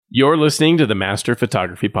You're listening to the Master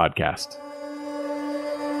Photography Podcast.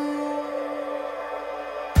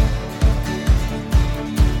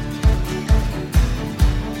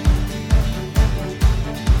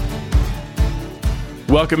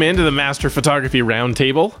 Welcome into the Master Photography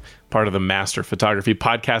Roundtable, part of the Master Photography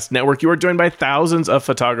Podcast Network. You are joined by thousands of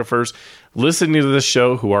photographers listening to this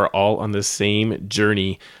show who are all on the same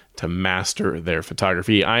journey to master their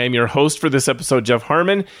photography. I am your host for this episode, Jeff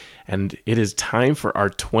Harmon, and it is time for our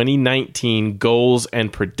 2019 Goals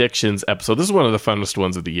and Predictions episode. This is one of the funnest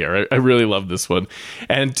ones of the year. I really love this one.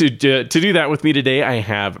 And to do that with me today, I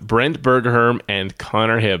have Brent Bergherm and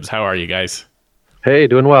Connor Hibbs. How are you guys? Hey,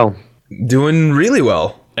 doing well. Doing really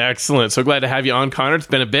well. Excellent. So glad to have you on, Connor. It's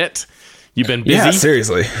been a bit. You've been busy. Yeah,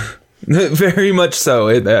 seriously. Very much so.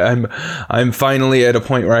 I'm finally at a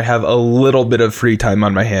point where I have a little bit of free time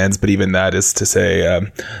on my hands, but even that is to say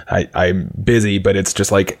I'm busy, but it's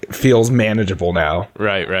just like feels manageable now.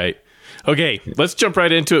 Right. Okay, let's jump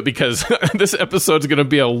right into it because this episode's going to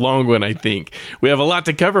be a long one, I think. We have a lot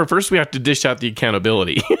to cover. First, we have to dish out the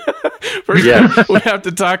accountability. First, we have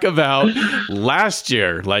to talk about last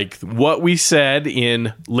year, like what we said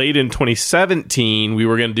late in 2017 we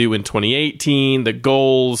were going to do in 2018, the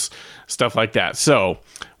goals, stuff like that. So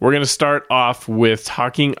we're going to start off with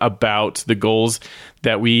talking about the goals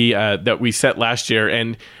that we set last year.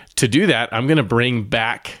 And to do that, I'm going to bring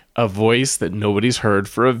back a voice that nobody's heard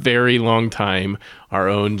for a very long time, our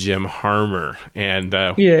own Jim Harmer. And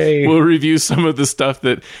we'll review some of the stuff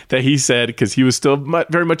that he said, because he was still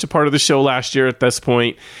very much a part of the show last year at this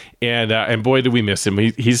point. And boy, did we miss him.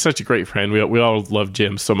 He's such a great friend. We all love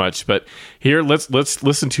Jim so much. But here, let's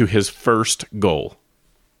listen to his first goal.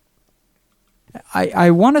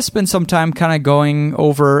 I want to spend some time kind of going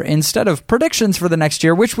over, instead of predictions for the next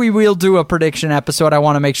year, which we will do a prediction episode. I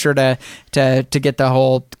want to make sure to get the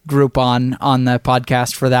whole group on the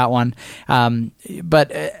podcast for that one.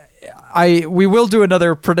 But we will do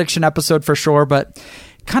another prediction episode for sure. But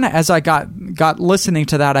kind of as I got listening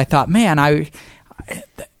to that, I thought, man, I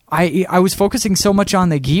was focusing so much on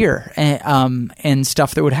the gear and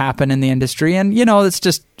stuff that would happen in the industry. And, it's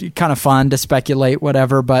just kind of fun to speculate,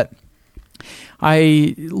 whatever. But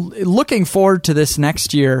looking forward to this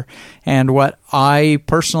next year and what I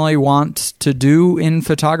personally want to do in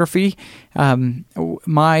photography.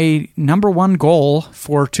 My number one goal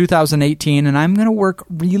for 2018, and I'm going to work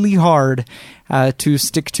really hard to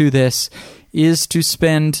stick to this, is to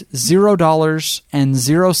spend $0 and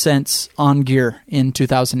 0 cents on gear in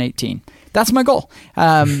 2018. That's my goal.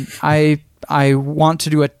 I want to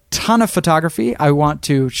do a ton of photography. I want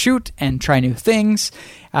to shoot and try new things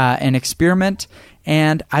and experiment,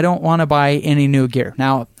 and I don't want to buy any new gear.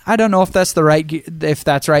 Now, I don't know if that's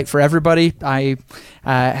right for everybody. I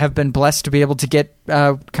have been blessed to be able to get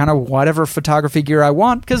kind of whatever photography gear I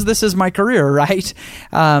want, because this is my career, right?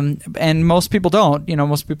 And most people don't.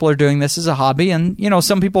 Most people are doing this as a hobby, and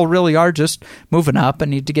some people really are just moving up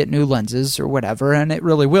and need to get new lenses or whatever, and it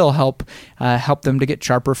really will help them to get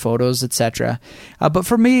sharper photos, etc. But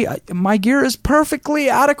for me, my gear is perfectly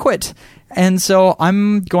adequate. And so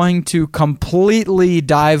I'm going to completely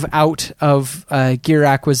dive out of gear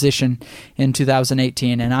acquisition in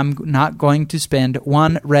 2018, and I'm not going to spend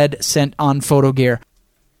 1 red cent on photo gear.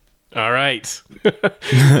 All right.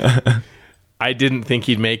 I didn't think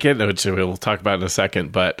he'd make it, which we'll talk about in a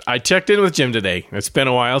second, but I checked in with Jim today. It's been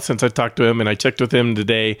a while since I talked to him, and I checked with him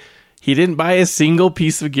today. He didn't buy a single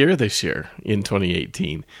piece of gear this year in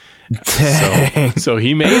 2018. So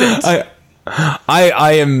he made it.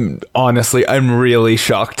 I am honestly, I'm really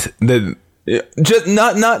shocked that just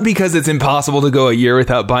not because it's impossible to go a year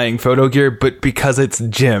without buying photo gear, but because it's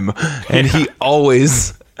Jim, and he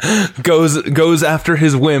always goes after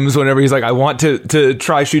his whims. Whenever he's like, I want to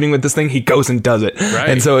try shooting with this thing, he goes and does it. Right.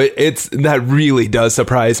 And so it's that really does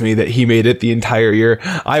surprise me that he made it the entire year.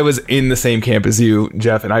 I was in the same camp as you,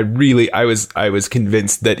 Jeff, and I was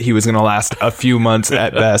convinced that he was going to last a few months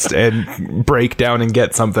at best and break down and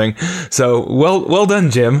get something. So well done,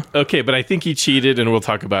 Jim. Okay, but I think he cheated, and we'll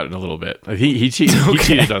talk about it in a little bit. He cheated. Okay. He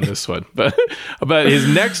cheated on this one, but his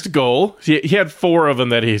next goal, he had 4 of them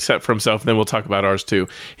that he set for himself, and then we'll talk about ours too.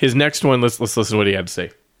 His next one, let's listen to what he had to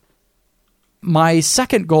say. My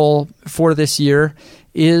second goal for this year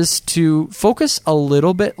is to focus a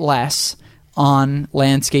little bit less on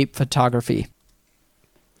landscape photography.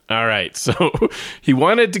 All right. So he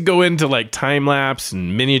wanted to go into like time lapse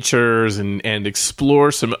and miniatures and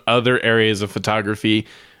explore some other areas of photography.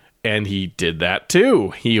 And he did that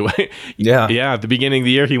too. At the beginning of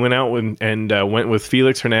the year, he went out and went with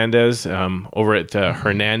Felix Hernandez over at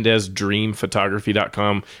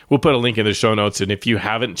HernandezDreamPhotography.com. We'll put a link in the show notes. And if you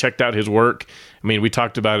haven't checked out his work, I mean, we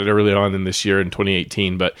talked about it early on in this year in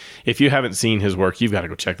 2018, but if you haven't seen his work, you've got to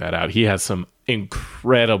go check that out. He has some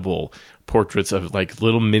incredible portraits of like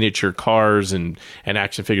little miniature cars and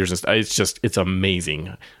action figures and stuff. It's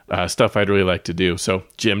amazing stuff I'd really like to do. So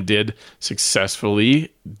Jim did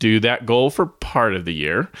successfully do that goal for part of the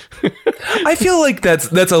year. I feel like that's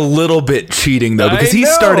a little bit cheating though, because he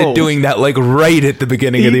started doing that like right at the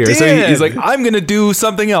beginning of the year. Did. So he's like, I'm going to do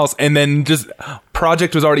something else. And then just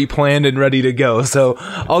project was already planned and ready to go. So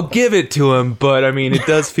I'll give it to him. But I mean, it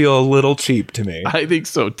does feel a little cheap to me. I think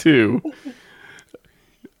so too.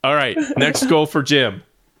 All right, next goal for Jim.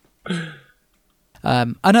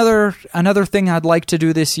 Another thing I'd like to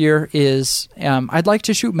do this year is I'd like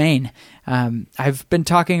to shoot Maine. I've been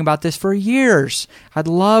talking about this for years. I'd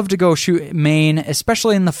love to go shoot Maine,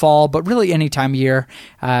 especially in the fall, but really any time of year.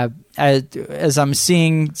 As I'm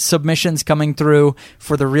seeing submissions coming through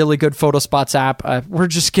for the Really Good Photo Spots app, we're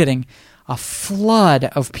just getting a flood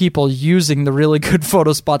of people using the Really Good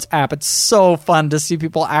Photo Spots app. It's so fun to see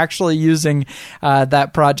people actually using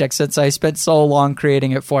that project since I spent so long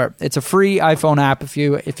creating it for it. It's a free iPhone app if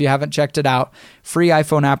you haven't checked it out. Free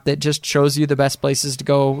iPhone app that just shows you the best places to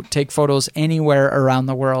go take photos anywhere around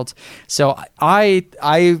the world. So I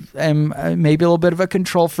am maybe a little bit of a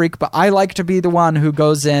control freak, but I like to be the one who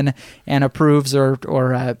goes in and approves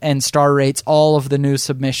or and star rates all of the new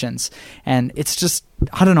submissions. And it's just,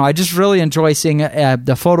 I don't know, I just really enjoy seeing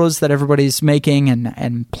the photos that everybody's making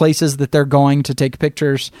and places that they're going to take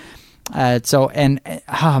pictures.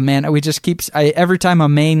 Man, we just keep, every time a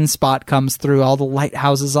Maine spot comes through, all the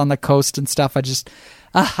lighthouses on the coast and stuff,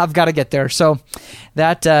 I've got to get there. So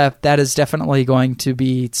that is definitely going to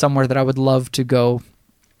be somewhere that I would love to go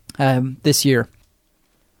this year.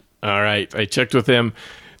 All right. I checked with him.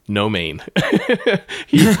 No Maine.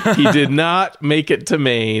 he did not make it to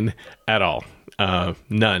Maine at all.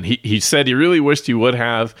 None. He said he really wished he would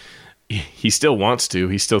have. He still wants to.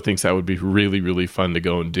 He still thinks that would be really, really fun to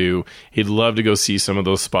go and do. He'd love to go see some of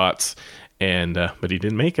those spots, but he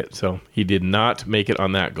didn't make it. So he did not make it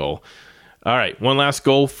on that goal. All right, one last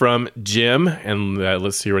goal from Jim, and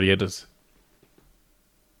let's see what he does.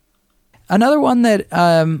 Another one that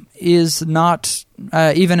is not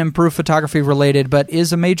even improved photography related, but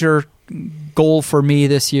is a major goal for me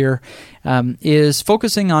this year is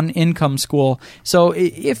focusing on Income School. So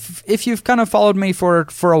if you've kind of followed me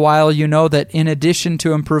for a while, you know that in addition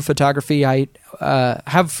to Improved Photography, I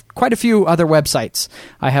have quite a few other websites.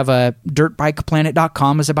 I have a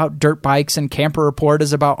dirtbikeplanet.com is about dirt bikes, and Camper Report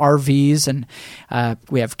is about RVs, and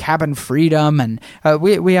we have Cabin Freedom, and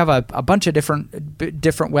we have a bunch of different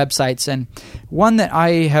websites. And one that I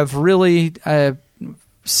have really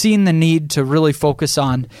seen the need to really focus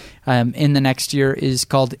on in the next year is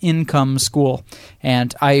called Income School.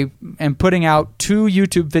 And I am putting out 2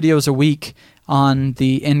 YouTube videos a week on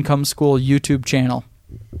the Income School YouTube channel.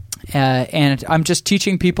 And I'm just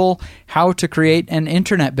teaching people how to create an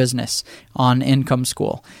internet business on Income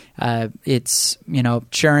School. It's,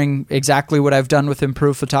 sharing exactly what I've done with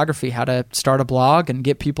Improved Photography, how to start a blog and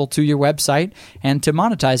get people to your website and to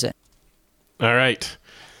monetize it. All right.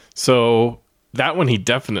 So that one he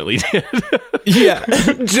definitely did. Yeah,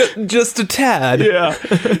 just a tad.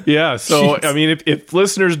 Yeah. So, I mean, if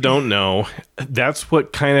listeners don't know, that's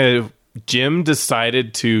what kind of Jim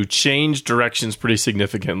decided to change directions pretty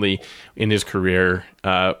significantly in his career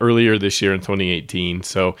earlier this year in 2018.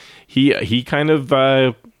 So he kind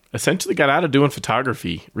of essentially got out of doing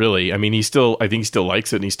photography, really. I mean, I think he still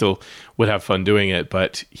likes it and he still would have fun doing it,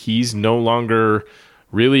 but he's no longer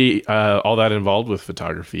really all that involved with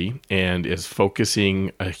photography and is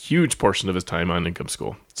focusing a huge portion of his time on Income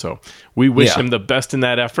School. So we wish him the best in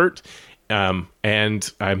that effort.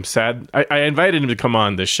 And I'm sad. I invited him to come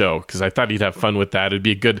on this show because I thought he'd have fun with that. It'd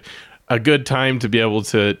be a good time to be able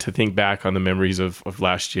to think back on the memories of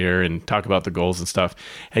last year and talk about the goals and stuff.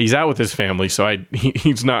 And he's out with his family, so I'm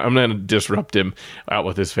not going to disrupt him out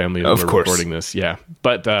with his family as we're recording this. Yeah.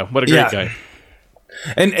 But what a great guy.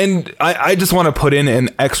 And I just want to put in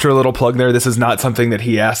an extra little plug there. This is not something that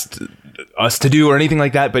he asked us to do or anything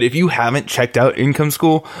like that. But if you haven't checked out Income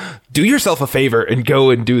School, do yourself a favor and go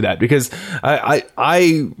and do that, because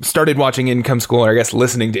I started watching Income School, or I guess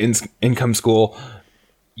listening to Income School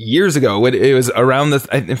years ago. It was around this.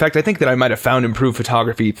 In fact, I think that I might have found Improved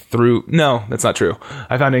Photography through. No, that's not true.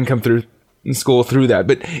 I found Income School through that,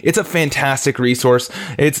 but it's a fantastic resource.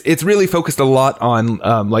 It's really focused a lot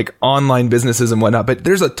on like online businesses and whatnot, but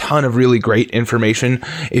there's a ton of really great information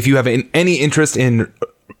if you have any interest in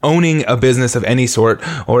owning a business of any sort,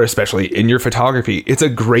 or especially in your photography, it's a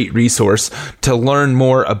great resource to learn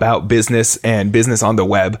more about business and business on the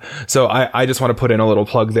web. So I just want to put in a little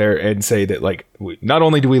plug there and say that, like, not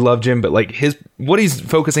only do we love Jim, but like what he's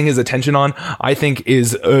focusing his attention on, I think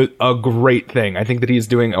is a great thing. I think that he's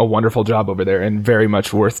doing a wonderful job over there and very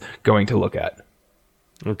much worth going to look at.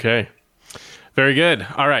 Okay. Very good.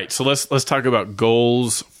 All right, so let's talk about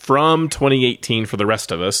goals from 2018 for the rest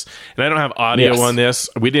of us. And I don't have audio on this.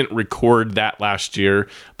 We didn't record that last year,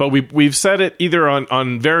 but we've said it either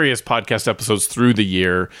on various podcast episodes through the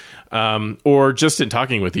year, or just in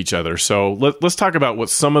talking with each other. So let's talk about what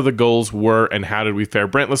some of the goals were and how did we fare.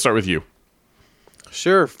 Brent, let's start with you.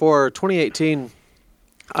 Sure. For 2018,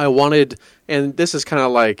 I wanted, and this is kind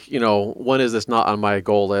of like, when is this not on my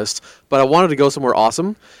goal list? But I wanted to go somewhere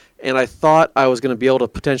awesome. And I thought I was going to be able to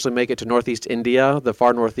potentially make it to Northeast India, the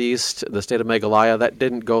far Northeast, the state of Meghalaya. That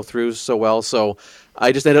didn't go through so well, so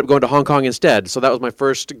I just ended up going to Hong Kong instead. So that was my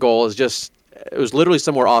first goal. It was literally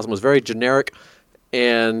somewhere awesome. It was very generic,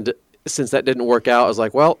 and since that didn't work out, I was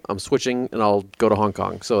like, well, I'm switching, and I'll go to Hong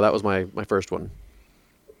Kong. So that was my first one.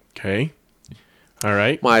 Okay. All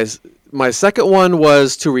right. My second one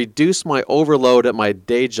was to reduce my overload at my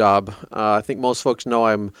day job. I think most folks know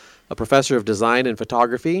I'm a professor of design and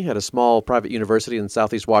photography at a small private university in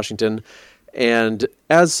Southeast Washington. And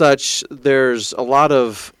as such, there's a lot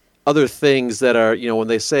of other things that are, when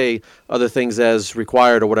they say other things as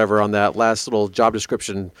required or whatever on that last little job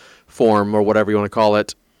description form or whatever you want to call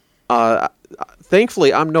it,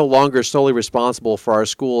 thankfully, I'm no longer solely responsible for our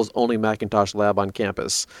school's only Macintosh lab on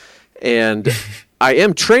campus. And I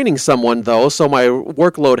am training someone, though, so my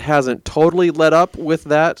workload hasn't totally let up with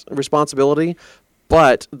that responsibility.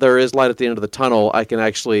 But there is light at the end of the tunnel. I can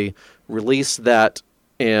actually release that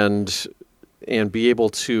and be able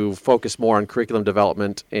to focus more on curriculum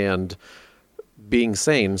development and being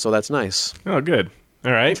sane. So that's nice. Oh, good.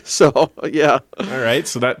 All right. So yeah. All right.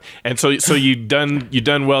 So you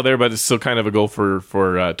done well there, but it's still kind of a goal for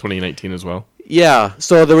 2019 as well. Yeah.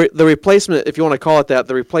 So the replacement, if you want to call it that,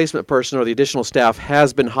 the replacement person or the additional staff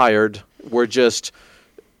has been hired. We're just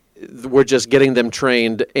getting them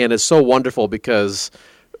trained, and it's so wonderful because,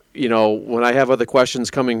 when I have other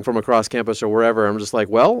questions coming from across campus or wherever, I'm just like,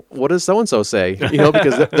 well, what does so-and-so say?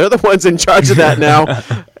 Because they're the ones in charge of that now,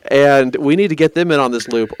 and we need to get them in on this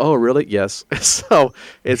loop. Oh, really? Yes. So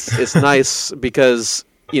it's nice because,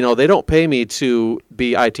 they don't pay me to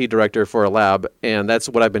be IT director for a lab, and that's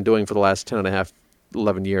what I've been doing for the last 10 and a half,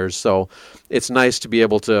 11 years. So it's nice to be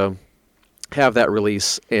able to have that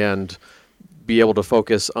release and be able to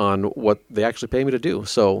focus on what they actually pay me to do.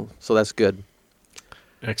 So that's good.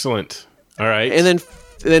 Excellent. All right. And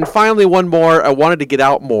then finally one more. I wanted to get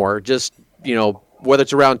out more. Just, whether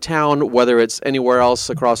it's around town, whether it's anywhere else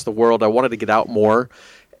across the world, I wanted to get out more.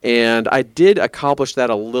 And I did accomplish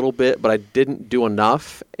that a little bit, but I didn't do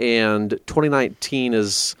enough. And 2019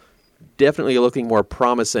 is definitely looking more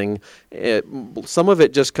promising. Some of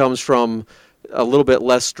it just comes from a little bit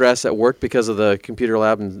less stress at work because of the computer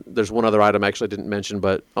lab, and there's one other item I actually didn't mention,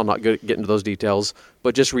 but I'll not get into those details,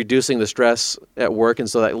 but just reducing the stress at work, and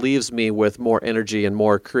so that leaves me with more energy and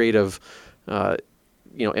more creative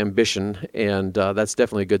ambition, and that's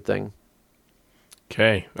definitely a good thing.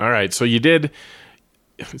 Okay. All right. So it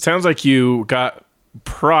sounds like you got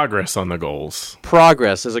progress on the goals.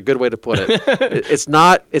 Progress is a good way to put it. It's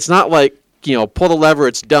not like, pull the lever,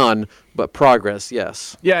 it's done, but progress,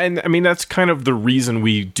 yes. Yeah, and I mean, that's kind of the reason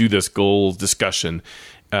we do this goals discussion.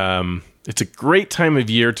 It's a great time of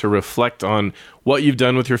year to reflect on what you've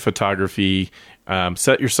done with your photography,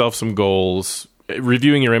 set yourself some goals,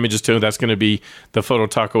 reviewing your images too. That's going to be the Photo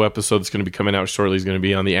Taco episode that's going to be coming out shortly. Is going to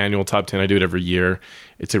be on the annual top 10. I do it every year.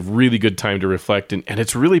 It's a really good time to reflect, and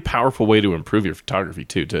it's a really powerful way to improve your photography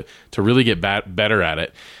too, to really get better at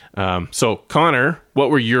it. So Connor, what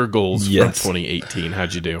were your goals from 2018?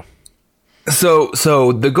 How'd you do?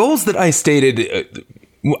 So the goals that I stated,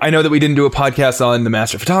 I know that we didn't do a podcast on the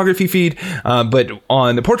Master Photography feed, but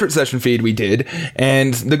on the Portrait Session feed we did.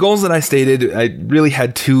 And the goals that I stated, I really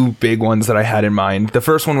had two big ones that I had in mind. The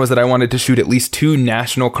first one was that I wanted to shoot at least 2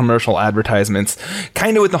 national commercial advertisements,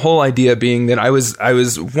 kind of with the whole idea being that I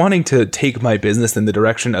was wanting to take my business in the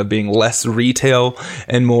direction of being less retail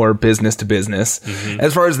and more business to business. Mm-hmm.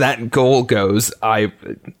 As far as that goal goes, I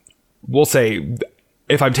will say,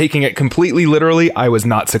 if I'm taking it completely literally, I was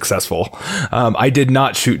not successful. I did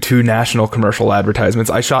not shoot 2 national commercial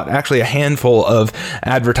advertisements. I shot actually a handful of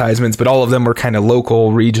advertisements, but all of them were kind of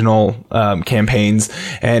local, regional campaigns,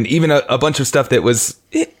 and even a bunch of stuff that was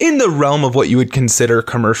in the realm of what you would consider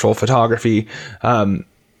commercial photography.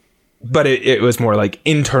 but it was more like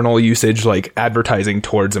internal usage, like advertising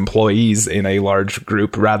towards employees in a large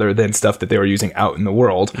group rather than stuff that they were using out in the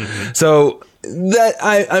world. So that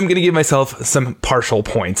I'm going to give myself some partial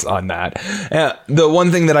points on that. The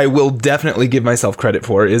one thing that I will definitely give myself credit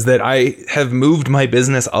for is that I have moved my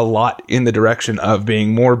business a lot in the direction of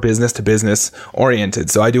being more business to business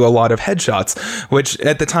oriented. So I do a lot of headshots, which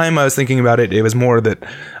at the time I was thinking about it, it was more that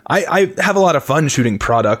I have a lot of fun shooting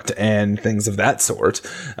product and things of that sort.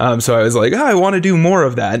 So I was like, I want to do more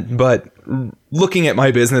of that. But looking at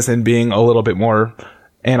my business and being a little bit more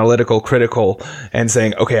analytical, critical, and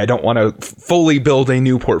saying, okay, I don't want to fully build a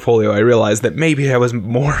new portfolio. I realized that maybe I was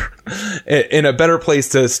more in a better place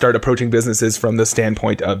to start approaching businesses from the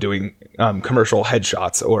standpoint of doing commercial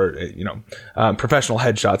headshots or, professional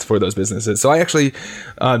headshots for those businesses. So I actually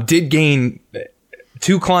did gain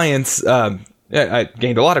 2 clients. I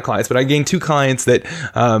gained a lot of clients, but I gained 2 clients that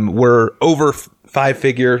were over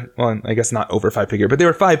 5-figure, well, I guess not over 5-figure, but they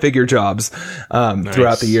were 5-figure jobs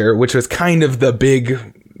throughout the year, which was kind of the big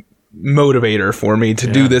motivator for me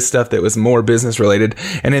to do this stuff that was more business related.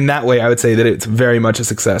 And in that way, I would say that it's very much a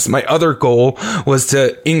success. My other goal was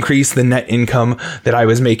to increase the net income that I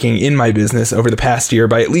was making in my business over the past year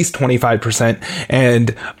by at least 25%.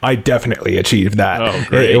 And I definitely achieved that. Oh,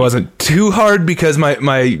 great. It wasn't too hard because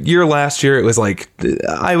my year last year, it was like,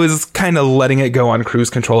 I was kind of letting it go on cruise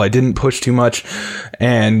control. I didn't push too much,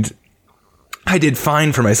 and I did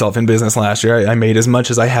fine for myself in business last year. I made as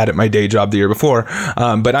much as I had at my day job the year before.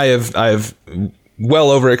 But I've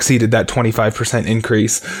well over exceeded that 25%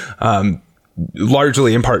 increase,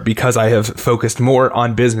 largely in part because I have focused more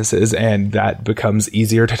on businesses, and that becomes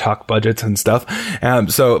easier to talk budgets and stuff.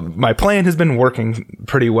 So my plan has been working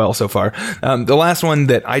pretty well so far. The last one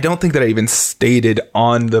that I don't think that I even stated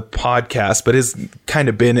on the podcast, but has kind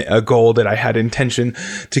of been a goal that I had intention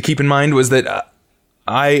to keep in mind, was that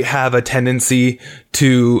I have a tendency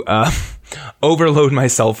to overload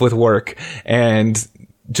myself with work and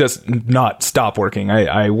just not stop working.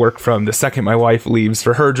 I work from the second my wife leaves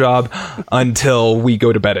for her job until we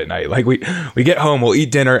go to bed at night. Like we get home, we'll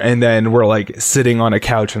eat dinner, and then we're like sitting on a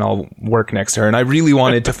couch and I'll work next to her. And I really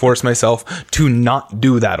wanted to force myself to not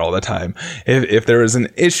do that all the time. If there was an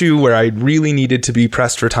issue where I really needed to be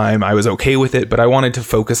pressed for time, I was okay with it, but I wanted to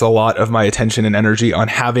focus a lot of my attention and energy on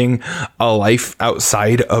having a life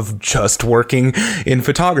outside of just working in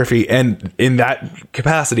photography. And in that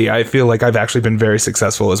capacity, I feel like I've actually been very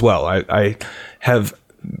successful as well. I have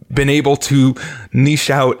been able to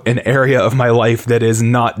niche out an area of my life that is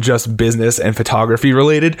not just business and photography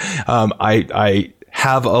related. I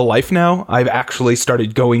have a life now. I've actually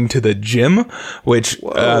started going to the gym, which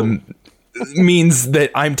means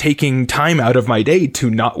that I'm taking time out of my day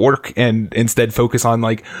to not work and instead focus on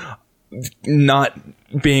like not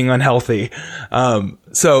being unhealthy.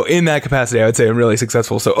 So in that capacity, I would say I'm really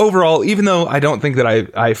successful. So overall, even though I don't think that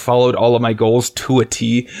I followed all of my goals to a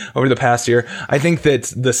T over the past year, I think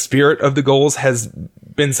that the spirit of the goals has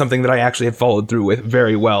been something that I actually have followed through with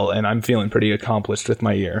very well. And I'm feeling pretty accomplished with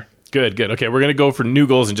my year. Good. Okay, we're going to go for new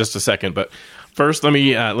goals in just a second, but first, let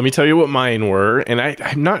me tell you what mine were. And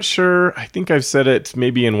I'm not sure. I think I've said it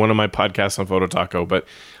maybe in one of my podcasts on Photo Taco, but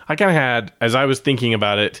I kind of had, as I was thinking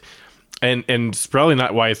about it, and it's probably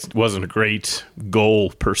not why it wasn't a great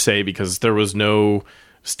goal per se, because there was no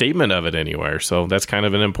statement of it anywhere. So that's kind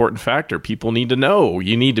of an important factor. People need to know.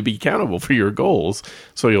 You need to be accountable for your goals,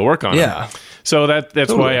 so you'll work on them. So that's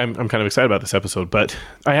totally why I'm kind of excited about this episode. But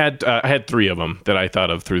I had 3 of them that I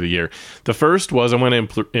thought of through the year. The first was I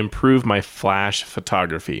want to improve my flash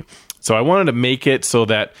photography. So I wanted to make it so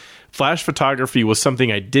that flash photography was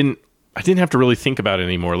something I didn't have to really think about it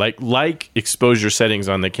anymore. Like exposure settings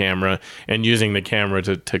on the camera and using the camera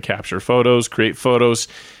to capture photos, create photos.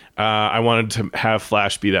 I wanted to have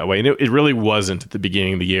flash be that way. And it really wasn't at the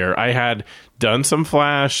beginning of the year. I had done some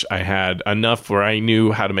flash. I had enough where I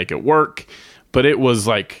knew how to make it work. But it was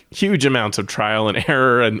like huge amounts of trial and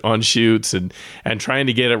error and on shoots and trying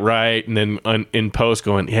to get it right. And then in post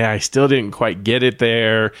going, I still didn't quite get it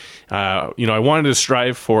there. I wanted to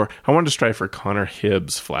strive for Connor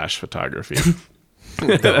Hibbs flash photography.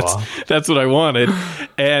 That's what I wanted.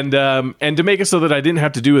 And to make it so that I didn't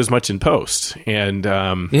have to do as much in post and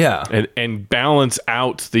balance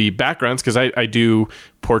out the backgrounds. Cause I do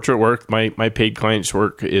portrait work. My paid clients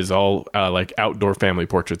work is all like outdoor family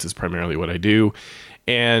portraits is primarily what I do.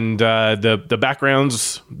 And the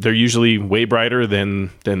backgrounds, they're usually way brighter than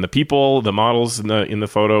the people, the models in the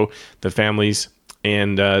photo, the families.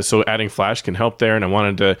 And so adding Flash can help there, and I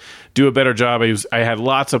wanted to do a better job. I had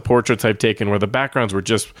lots of portraits I've taken where the backgrounds were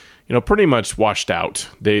just, pretty much washed out.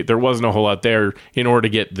 There wasn't a whole lot there in order to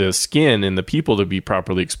get the skin and the people to be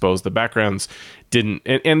properly exposed. The backgrounds didn't,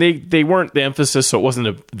 and they weren't the emphasis, so it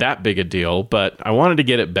wasn't that big a deal, but I wanted to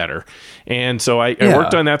get it better. And so I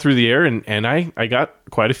worked on that through the year, and I got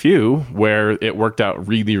quite a few where it worked out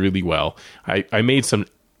really, really well. I made some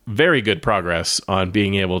very good progress on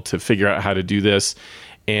being able to figure out how to do this.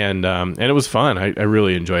 And it was fun. I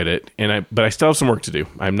really enjoyed it. But I still have some work to do.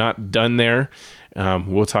 I'm not done there.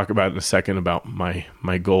 We'll talk about in a second about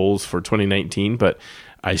my goals for 2019, but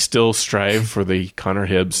I still strive for the Connor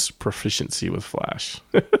Hibbs proficiency with Flash.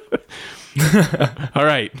 All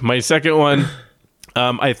right. My second one,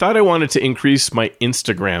 I thought I wanted to increase my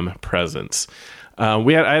Instagram presence. I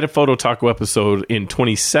had a Photo Taco episode in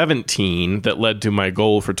 2017 that led to my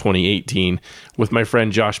goal for 2018 with my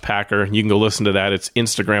friend Josh Packer. You can go listen to that. It's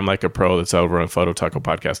Instagram Like a Pro. That's over on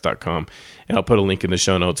phototacopodcast.com. And I'll put a link in the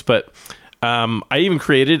show notes. But I even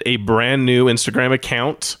created a brand new Instagram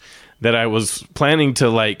account that I was planning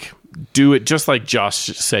to do it just like Josh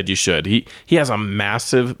said you should. He has a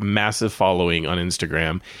massive, massive following on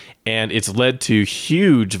Instagram, and it's led to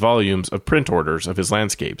huge volumes of print orders of his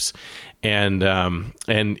landscapes. And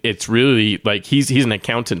it's really he's an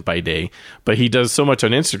accountant by day, but he does so much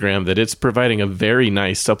on Instagram that it's providing a very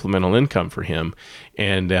nice supplemental income for him,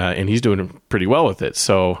 and he's doing pretty well with it.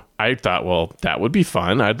 So I thought, well, that would be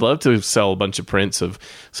fun. I'd love to sell a bunch of prints of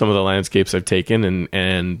some of the landscapes I've taken,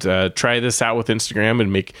 and try this out with Instagram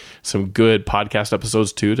and make some good podcast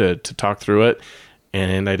episodes too to talk through it.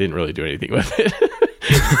 And I didn't really do anything with it.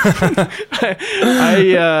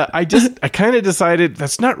 I kind of decided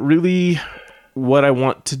that's not really what I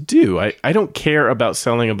want to do. I don't care about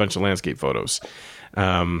selling a bunch of landscape photos.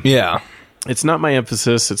 It's not my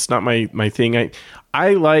emphasis. It's not my thing.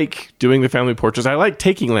 I like doing the family portraits. I like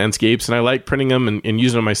taking landscapes, and I like printing them and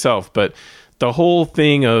using them myself. But the whole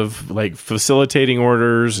thing of facilitating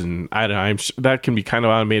orders, and I'm sure that can be kind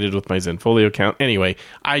of automated with my Zenfolio account. Anyway,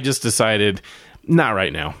 I just decided, not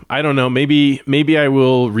right now. I don't know. Maybe I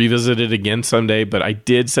will revisit it again someday, but I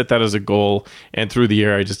did set that as a goal. And through the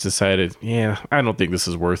year, I just decided, I don't think this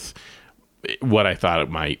is worth what I thought it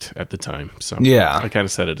might at the time. So I kind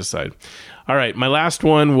of set it aside. All right. My last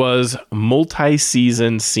one was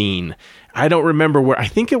multi-season scene. I don't remember where. I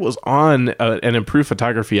think it was on an Improved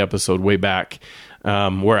Photography episode way back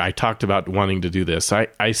where I talked about wanting to do this.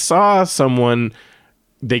 I saw someone,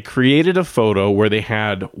 they created a photo where they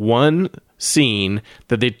had one scene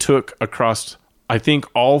that they took across, I think,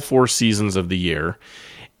 all 4 seasons of the year.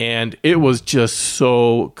 And it was just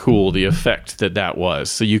so cool, the effect that was.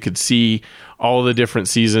 So you could see all the different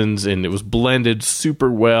seasons, and it was blended super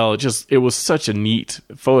well. It was such a neat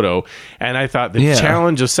photo. And I thought the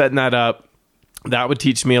challenge of setting that up, that would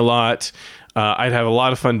teach me a lot. I'd have a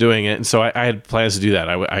lot of fun doing it. And so I had plans to do that.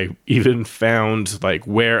 I even found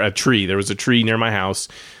where a tree, there was a tree near my house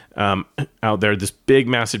out there, this big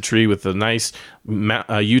massive tree with the nice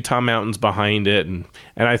Utah mountains behind it, and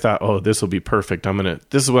I thought, oh, this will be perfect.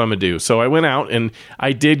 This is what I'm gonna do. So I went out, and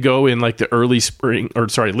I did go in the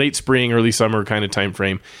late spring, early summer kind of time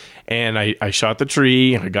frame, and I shot the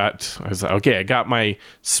tree. I was like, okay, I got my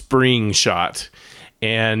spring shot.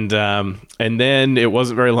 And then it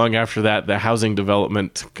wasn't very long after that, the housing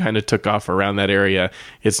development kind of took off around that area.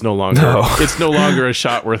 It's no longer a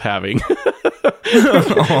shot worth having.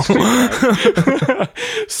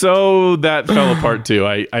 So that fell apart too.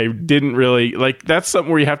 I didn't really that's something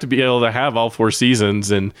where you have to be able to have all 4 seasons,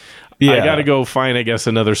 and I got to go find, I guess,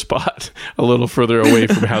 another spot a little further away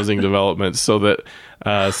from housing development so that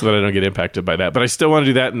I don't get impacted by that. But I still want to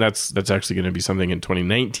do that, and that's actually going to be something in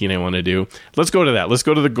 2019 I want to do. Let's go to that. Let's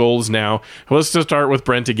go to the goals now. Let's just start with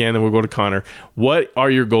Brent again, and we'll go to Connor. What are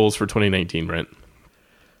your goals for 2019, Brent?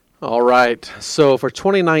 All right. So for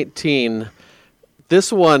 2019,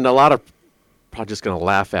 this one, a lot of probably just going to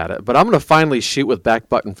laugh at it, but I'm going to finally shoot with back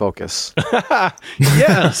button focus.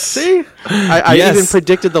 Yes. See? I even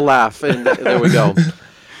predicted the laugh, and there we go.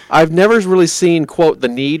 I've never really seen, quote, the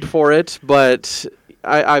need for it, but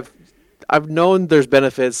I've known there's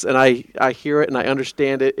benefits, and I hear it and I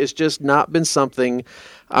understand it. It's just not been something.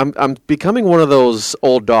 I'm becoming one of those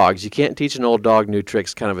old dogs. You can't teach an old dog new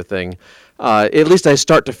tricks kind of a thing. At least I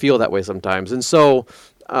start to feel that way sometimes. And so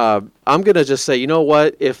I'm going to just say, you know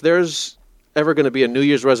what? If there's ever going to be a New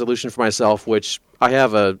Year's resolution for myself, which I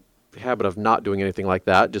have a habit of not doing anything like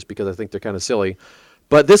that just because I think they're kind of silly,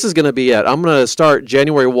 but this is going to be it. I'm going to start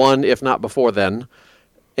January 1, if not before then,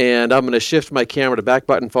 and I'm going to shift my camera to back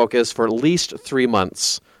button focus for at least 3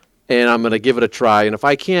 months, and I'm going to give it a try. And if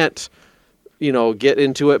I can't get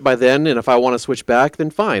into it by then, and if I want to switch back, then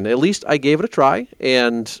fine. At least I gave it a try,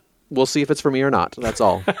 and we'll see if it's for me or not. That's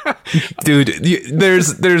all. Dude,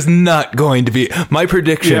 there's not going to be... My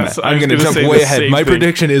prediction, Yes, I'm going to jump way ahead. My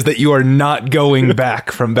prediction is that you are not going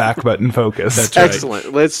back from back button focus. That's right.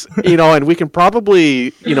 Excellent. Let's, and we can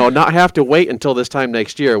probably, not have to wait until this time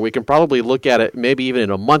next year. We can probably look at it maybe even in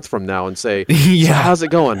a month from now and say, Yeah. So how's it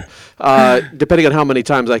going? Depending on how many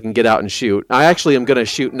times I can get out and shoot. I actually am going to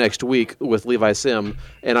shoot next week with Levi Sim,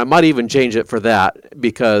 and I might even change it for that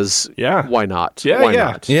because why not? Yeah, why yeah.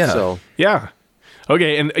 not? Yeah. So, Yeah.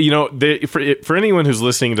 Okay, and for anyone who's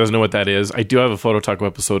listening and doesn't know what that is, I do have a Photo Taco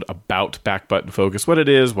episode about back button focus, what it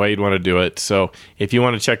is, why you'd want to do it. So if you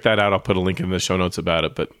want to check that out, I'll put a link in the show notes about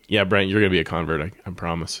it. But yeah, Brent, you're going to be a convert, I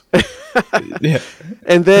promise. Yeah.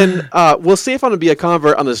 And then we'll see if I'm going to be a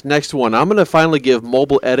convert on this next one. I'm going to finally give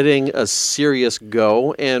mobile editing a serious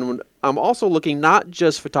go, and I'm also looking not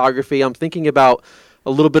just photography. I'm thinking about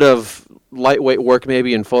a little bit of lightweight work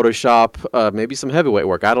maybe in Photoshop, maybe some heavyweight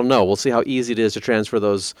work. I don't know. We'll see how easy it is to transfer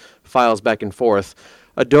those files back and forth.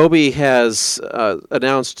 Adobe has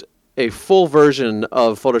announced a full version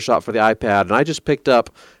of Photoshop for the iPad, and I just picked up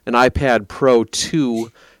an iPad Pro 2,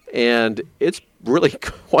 and it's really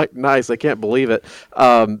quite nice. I can't believe it.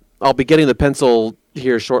 I'll be getting the pencil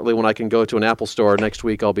here shortly when I can go to an Apple store. Next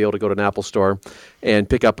week I'll be able to go to an Apple store and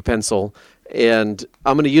pick up a pencil. And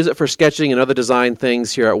I'm going to use it for sketching and other design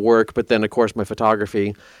things here at work, but then, of course, my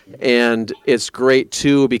photography. And it's great,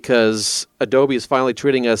 too, because Adobe is finally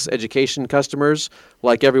treating us education customers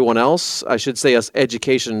like everyone else. I should say us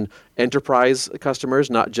education enterprise customers,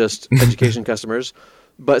 not just education customers.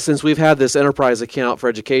 But since we've had this enterprise account for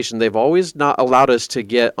education, they've always not allowed us to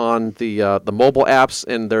get on the mobile apps,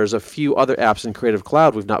 and there's a few other apps in Creative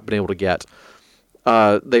Cloud we've not been able to get.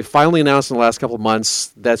 They finally announced in the last couple of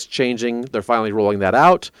months that's changing. They're finally rolling that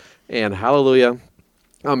out, and hallelujah,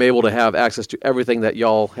 I'm able to have access to everything that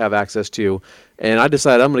y'all have access to. And I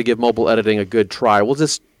decided I'm going to give mobile editing a good try.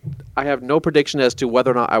 I have no prediction as to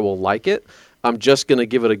whether or not I will like it. I'm just going to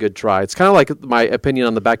give it a good try. It's kind of like my opinion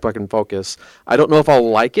on the back button focus. I don't know if I'll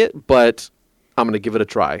like it, but I'm going to give it a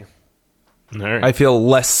try. All right. I feel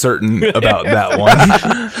less certain about that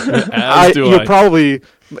one. You're probably,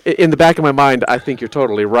 in the back of my mind, I think you're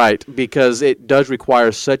totally right, because it does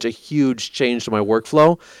require such a huge change to my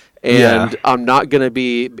workflow, and I'm not going to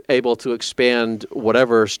be able to expand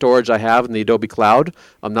whatever storage I have in the Adobe Cloud.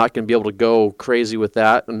 I'm not going to be able to go crazy with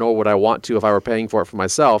that, nor would I want to if I were paying for it for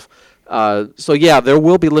myself. So yeah, there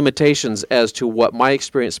will be limitations as to what my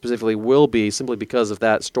experience specifically will be, simply because of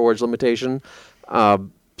that storage limitation.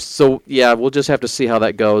 So yeah, we'll just have to see how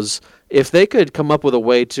that goes. If they could come up with a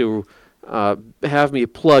way to have me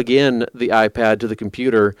plug in the iPad to the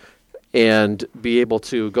computer and be able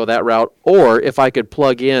to go that route, or if I could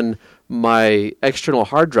plug in my external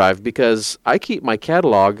hard drive, because I keep my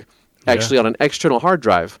catalog actually on an external hard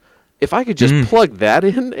drive. If I could just plug that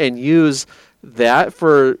in and use that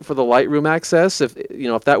for the Lightroom access, if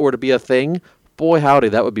that were to be a thing, boy howdy,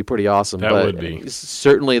 that would be pretty awesome. That would be.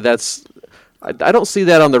 Certainly that's... I don't see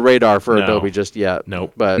that on the radar for Adobe just yet.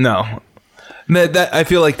 Nope. But No. That I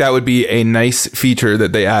feel like that would be a nice feature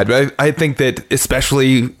that they add. But I think that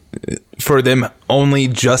especially for them only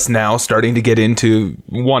just now starting to get into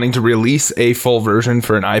wanting to release a full version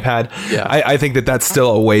for an iPad, I think that that's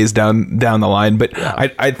still a ways down the line. But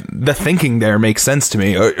the thinking there makes sense to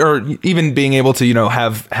me. Or even being able to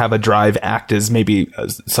have a drive act as maybe a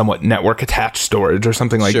somewhat network attached storage or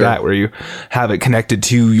something like that, where you have it connected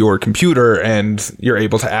to your computer and you're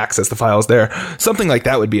able to access the files there. Something like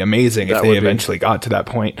that would be amazing if they eventually got to that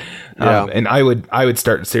point. And I would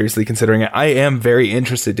start seriously considering it. I am very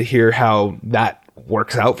interested to hear how that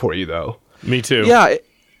works out for you, though. Me too. Yeah,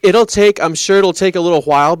 I'm sure it'll take a little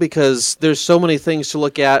while, because there's so many things to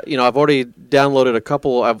look at. I've already downloaded a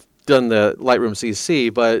couple. I've done the Lightroom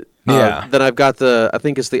CC, but then I've got I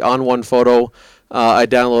think it's the On One Photo I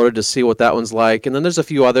downloaded to see what that one's like. And then there's a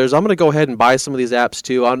few others. I'm going to go ahead and buy some of these apps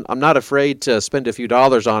too. I'm not afraid to spend a few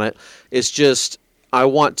dollars on it. It's just I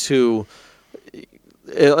want to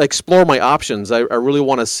explore my options. I really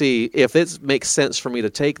want to see if it makes sense for me to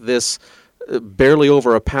take this barely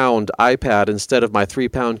over a pound iPad instead of my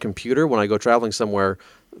 3-pound computer when I go traveling somewhere.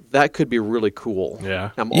 That could be really cool. Yeah.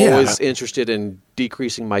 I'm always interested in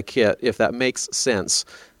decreasing my kit if that makes sense.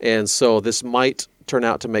 And so this might turn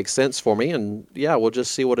out to make sense for me, and we'll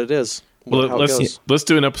just see what it is. Well, let's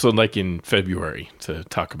do an episode like in February to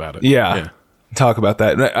talk about it. Yeah. talk about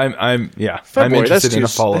that. I'm February, interested in a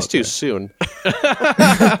follow-up. That's too soon.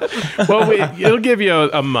 Well, it'll give you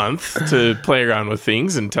a month to play around with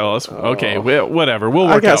things and tell us. Okay, whatever. We'll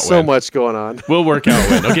work out. I got so when. much going on. We'll work out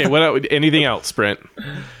when. Okay. Anything else, Brent?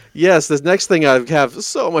 Yes, this next thing I have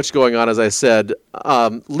so much going on, as I said.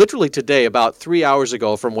 Literally today, about 3 hours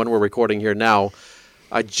ago from when we're recording here now,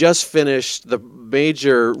 I just finished the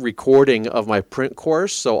major recording of my print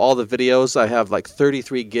course. So all the videos, I have like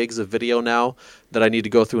 33 gigs of video now that I need to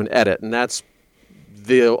go through and edit. And that's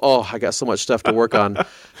I got so much stuff to work on.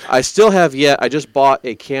 I still have I just bought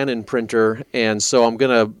a Canon printer, and so I'm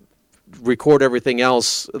going to record everything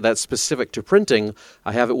else that's specific to printing.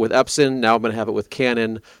 I have it with Epson. Now I'm going to have it with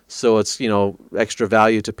Canon. So it's, extra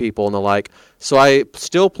value to people and the like. So I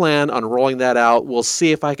still plan on rolling that out. We'll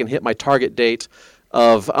see if I can hit my target date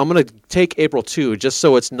I'm going to take April 2, just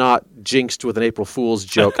so it's not jinxed with an April Fool's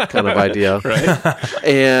joke kind of idea. Right.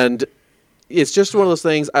 And it's just one of those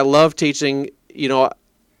things. I love teaching.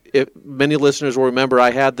 If many listeners will remember,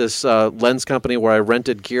 I had this lens company where I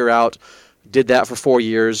rented gear out, did that for 4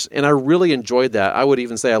 years, and I really enjoyed that. I would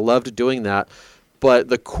even say I loved doing that. But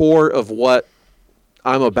the core of what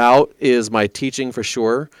I'm about is my teaching for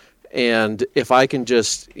sure. And if I can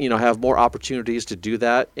just, have more opportunities to do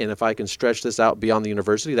that, and if I can stretch this out beyond the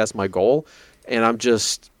university, that's my goal. And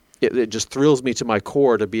it just thrills me to my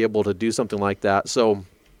core to be able to do something like that. So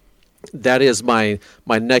that is my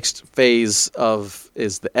next phase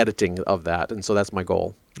is the editing of that. And so that's my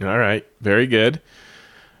goal. All right. Very good.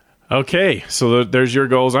 Okay. So there's your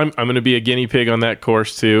goals. I'm going to be a guinea pig on that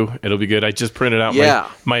course too. It'll be good. I just printed out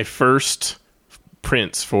my first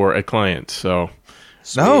prints for a client. So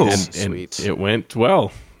sweet. It went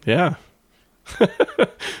well. Yeah.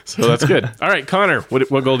 So that's good. All right, Connor,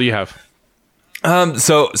 what goal do you have?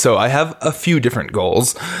 So I have a few different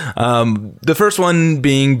goals. The first one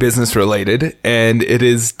being business related, and it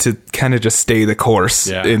is to kind of just stay the course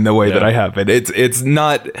in the way that I have it. It's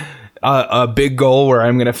not a big goal where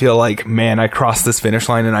I'm going to feel like, man, I crossed this finish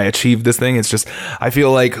line and I achieved this thing. It's just, I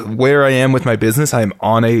feel like where I am with my business, I'm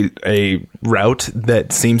on a route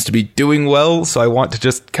that seems to be doing well. So I want to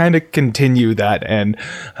just kind of continue that and,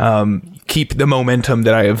 keep the momentum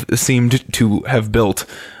that I have seemed to have built,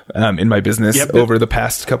 in my business over the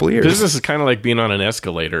past couple of years. Business is kind of like being on an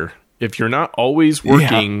escalator. If you're not always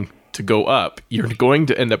working to go up, you're going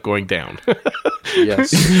to end up going down.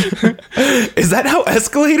 Yes. Is that how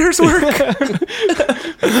escalators work?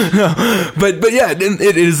 But yeah,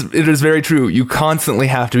 it is very true. You constantly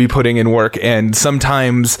have to be putting in work, and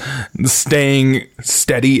sometimes staying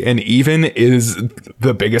steady and even is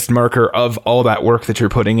the biggest marker of all that work that you're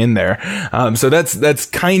putting in there. So that's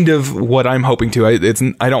kind of what I'm hoping to.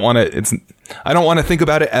 I don't want to think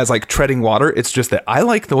about it as like treading water. It's just that I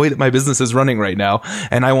like the way that my business is running right now,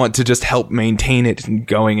 and I want to just help maintain it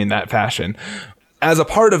going in that fashion. As a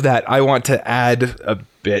part of that, I want to add a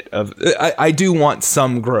bit of, I do want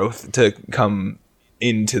some growth to come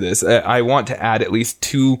into this. I want to add at least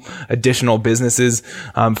 2 additional businesses,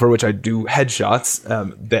 for which I do headshots,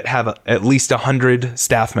 that have at least 100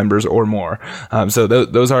 staff members or more. So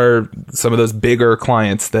those are some of those bigger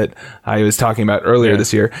clients that I was talking about earlier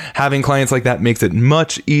this year. Having clients like that makes it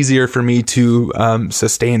much easier for me to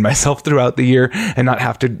sustain myself throughout the year and not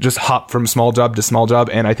have to just hop from small job to small job.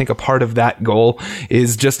 And I think a part of that goal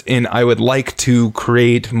is I would like to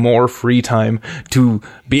create more free time to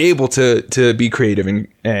be able to be creative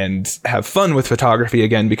and have fun with photography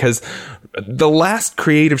again, because the last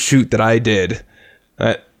creative shoot that I did,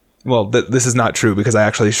 this is not true because I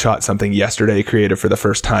actually shot something yesterday creative for the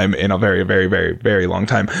first time in a very, very, very, very long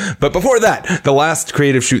time. But before that, the last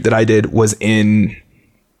creative shoot that I did was in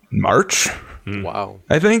March. Wow.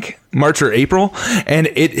 I think March or April, and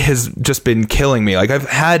it has just been killing me. Like, I've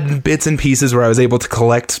had bits and pieces where I was able to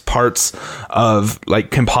collect parts of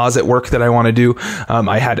like composite work that I want to do.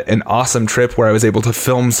 I had an awesome trip where I was able to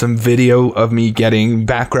film some video of me getting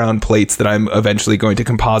background plates that I'm eventually going to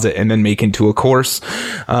composite and then make into a course.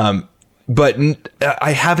 But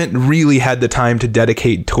I haven't really had the time to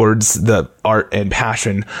dedicate towards the art and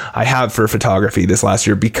passion I have for photography this last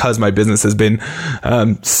year because my business has been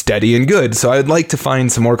steady and good. So I'd like to find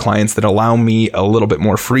some more clients that allow me a little bit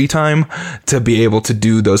more free time to be able to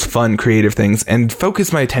do those fun, creative things and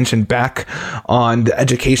focus my attention back on the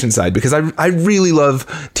education side, because I really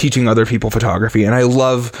love teaching other people photography, and I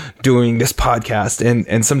love doing this podcast.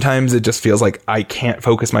 And sometimes it just feels like I can't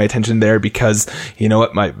focus my attention there because, you know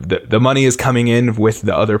what, the money is coming in with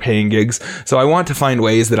the other paying gigs. So I want to find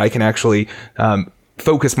ways that I can actually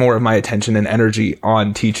focus more of my attention and energy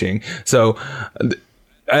on teaching. So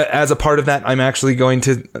as a part of that, I'm actually going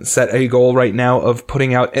to set a goal right now of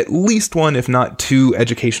putting out at least one, if not two,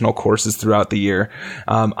 educational courses throughout the year.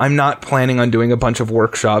 I'm not planning on doing a bunch of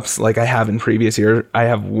workshops like I have in previous years. I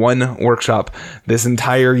have one workshop this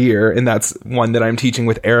entire year, and that's one that I'm teaching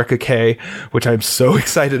with Erica Kay, which I'm so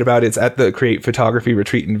excited about. It's at the Create Photography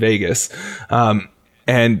Retreat in Vegas.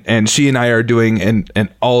 And she and I are doing an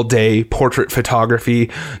all-day portrait photography,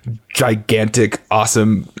 gigantic,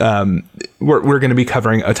 awesome. We're going to be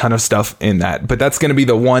covering a ton of stuff in that, but that's going to be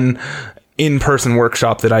the one in-person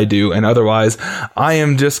workshop that I do. And otherwise, I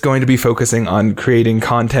am just going to be focusing on creating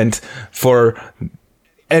content for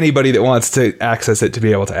anybody that wants to access it to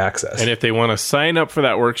be able to access. And if they want to sign up for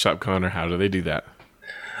that workshop, Connor, how do they do that?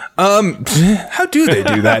 How do they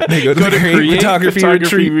do that? They go to the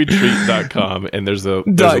createphotographyretreat.com, and there's a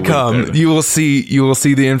 .com. You will see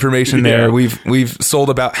the information there. We've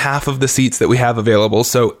sold about half of the seats that we have available.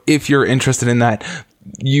 So if you're interested in that,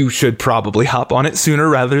 you should probably hop on it sooner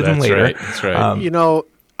rather than later. That's right. You know,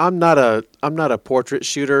 I'm not a portrait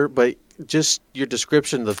shooter, but just your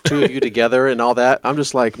description of the two of you together and all that, I'm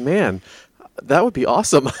just like, man, that would be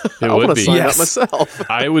awesome. I want to sign up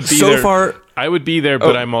myself. I would be there. I would be there,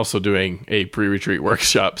 but I'm also doing a pre-retreat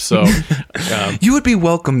workshop. So you would be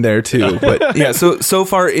welcome there too. But yeah, so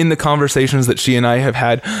far in the conversations that she and I have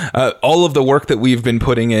had, all of the work that we've been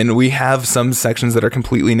putting in, we have some sections that are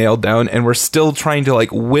completely nailed down, and we're still trying to like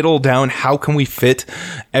whittle down how can we fit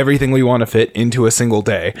everything we want to fit into a single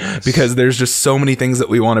day, because there's just so many things that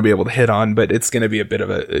we want to be able to hit on. But it's going to be a bit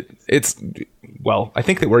of I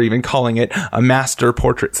think that we're even calling it a master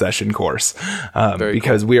portrait session course,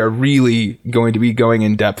 because we are really going to be going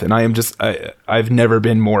in depth. And I've never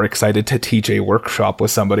been more excited to teach a workshop with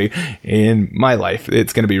somebody in my life.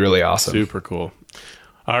 It's going to be really awesome. Super cool.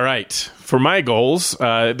 All right. For my goals,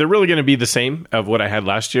 they're really going to be the same of what I had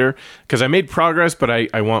last year, because I made progress, but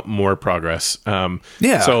I want more progress.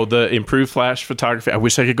 So the improved flash photography, I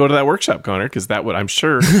wish I could go to that workshop, Connor, because that would, I'm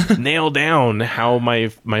sure, nail down how my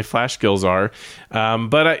flash skills are.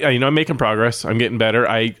 But I'm making progress. I'm getting better.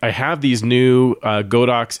 I have these new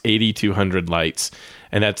Godox 8200 lights.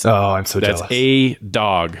 And that's I'm so jealous. That's a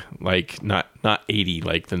dog, like not 80,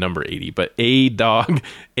 like the number 80, but a dog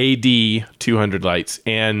AD 200 lights,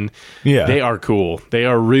 and they are cool. They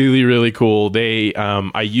are really, really cool. They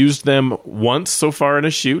I used them once so far in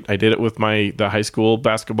a shoot. I did it with the high school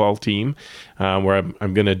basketball team, where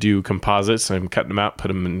I'm going to do composites. I'm cutting them out, put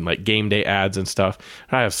them in like game day ads and stuff.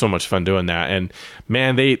 I have so much fun doing that. And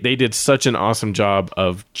man, they did such an awesome job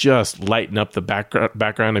of just lighting up the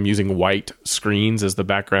background. I'm using white screens as the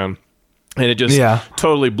background. And it just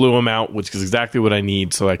totally blew them out, which is exactly what I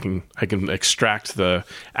need, so I can extract the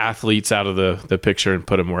athletes out of the picture and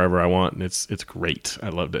put them wherever I want, and it's great. I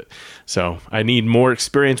loved it. So I need more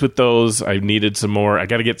experience with those. I needed some more. I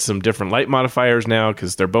got to get some different light modifiers now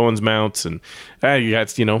because they're Bowens mounts, and you got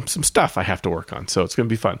some stuff I have to work on. So it's going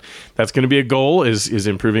to be fun. That's going to be a goal is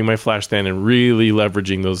improving my flash stand and really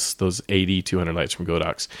leveraging those 80-200 lights from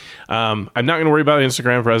Godox. I'm not going to worry about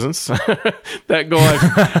Instagram presence. That goal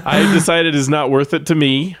I decided is not worth it to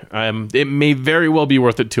me. It may very well be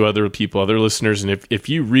worth it to other people, other listeners. And if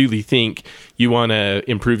you really think you want to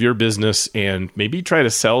improve your business and maybe try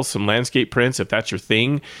to sell some landscape prints, if that's your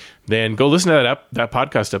thing, then go listen to that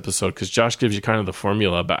podcast episode, because Josh gives you kind of the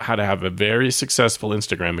formula about how to have a very successful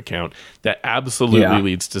Instagram account that absolutely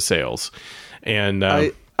leads to sales. And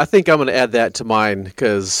I think I'm going to add that to mine,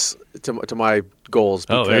 because to my goals.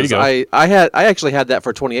 Because there you go. I actually had that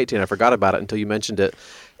for 2018. I forgot about it until you mentioned it.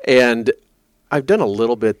 And I've done a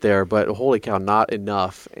little bit there, but holy cow, not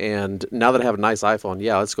enough. And now that I have a nice iPhone,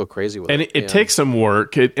 let's go crazy with it. And it takes some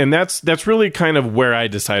work. And that's really kind of where I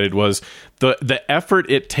decided was the effort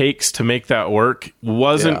it takes to make that work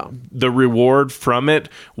wasn't the reward from it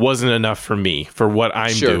wasn't enough for me, for what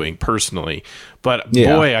I'm doing personally. But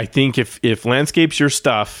boy, I think if landscape's your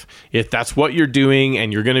stuff, if that's what you're doing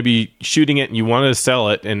and you're going to be shooting it and you want to sell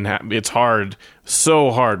it, and it's hard, so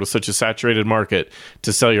hard with such a saturated market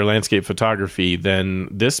to sell your landscape photography, then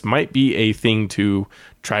this might be a thing to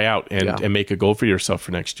try out and make a goal for yourself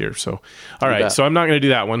for next year. So, all right. So I'm not going to do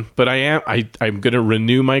that one, but I'm going to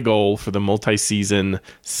renew my goal for the multi-season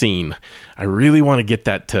scene. I really want to get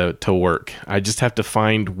that to work. I just have to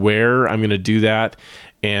find where I'm going to do that.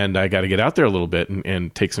 And I got to get out there a little bit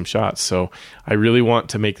and take some shots. So I really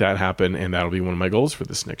want to make that happen, and that'll be one of my goals for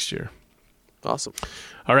this next year. Awesome.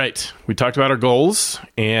 All right. We talked about our goals,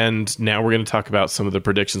 and now we're going to talk about some of the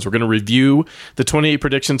predictions. We're going to review the 28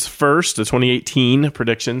 predictions first, the 2018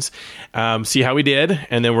 predictions, see how we did,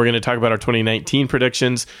 and then we're going to talk about our 2019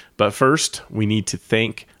 predictions. But first, we need to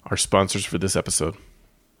thank our sponsors for this episode.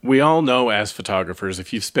 We all know as photographers,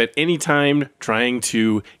 if you've spent any time trying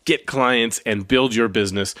to get clients and build your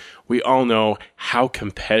business, we all know how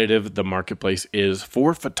competitive the marketplace is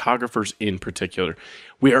for photographers in particular.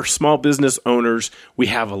 We are small business owners. We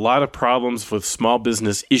have a lot of problems with small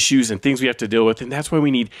business issues and things we have to deal with, and that's why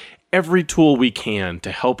we need every tool we can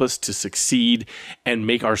to help us to succeed and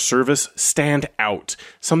make our service stand out.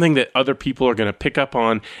 Something that other people are going to pick up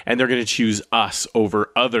on, and they're going to choose us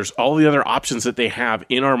over others, all the other options that they have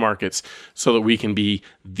in our markets, so that we can be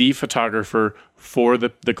the photographer for the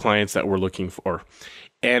clients that we're looking for.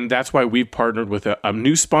 And that's why we've partnered with a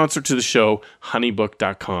new sponsor to the show,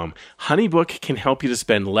 Honeybook.com. Honeybook can help you to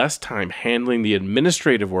spend less time handling the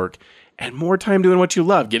administrative work and more time doing what you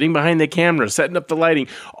love, getting behind the camera, setting up the lighting,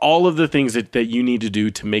 all of the things that you need to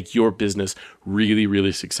do to make your business really,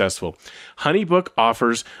 really successful. Honeybook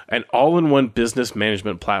offers an all-in-one business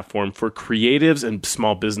management platform for creatives and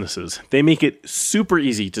small businesses. They make it super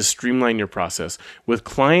easy to streamline your process with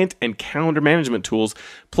client and calendar management tools,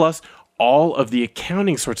 plus all of the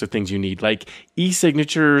accounting sorts of things you need, like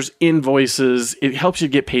e-signatures, invoices. It helps you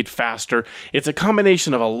get paid faster. It's a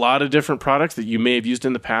combination of a lot of different products that you may have used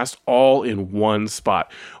in the past, all in one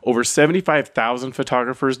spot. Over 75,000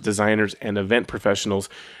 photographers, designers, and event professionals,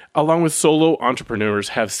 along with solo entrepreneurs,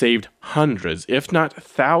 have saved hundreds, if not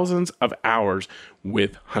thousands, of hours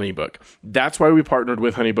with Honeybook. That's why we partnered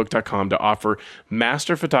with Honeybook.com to offer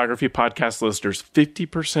Master Photography Podcast listeners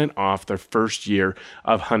 50% off their first year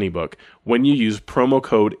of Honeybook when you use promo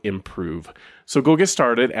code IMPROVE. So go get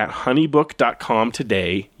started at Honeybook.com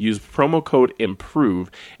today. Use promo code IMPROVE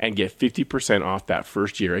and get 50% off that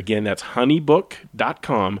first year. Again, that's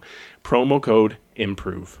Honeybook.com, promo code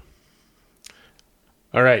IMPROVE.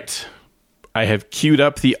 All right. I have queued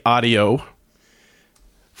up the audio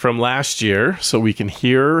from last year so we can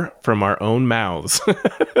hear from our own mouths.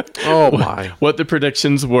 Oh my. What the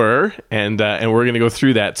predictions were, and we're going to go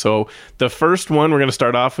through that. So the first one we're going to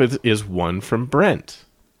start off with is one from Brent.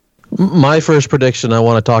 My first prediction I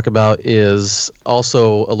want to talk about is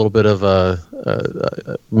also a little bit of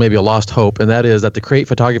maybe a lost hope, and that is that the Create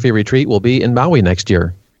Photography Retreat will be in Maui next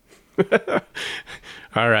year.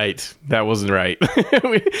 All right. That wasn't right.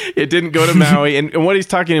 It didn't go to Maui. And what he's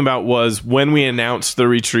talking about was when we announced the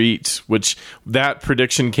retreat, which that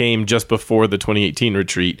prediction came just before the 2018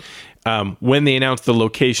 retreat. When they announced the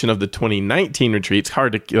location of the 2019 retreat, it's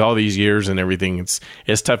hard to get all these years and everything.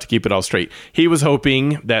 It's tough to keep it all straight. He was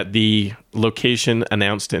hoping that the location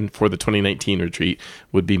announced for the 2019 retreat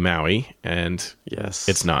would be Maui, and yes,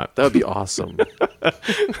 it's not. That would be awesome.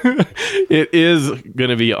 It is going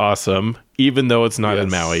to be awesome, even though it's not in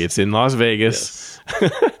Maui. It's in Las Vegas,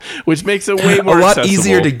 which makes it way more a lot accessible.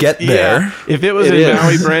 easier to get there. Yeah. If it was in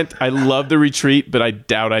Maui, Brent, I love the retreat, but I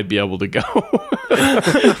doubt I'd be able to go.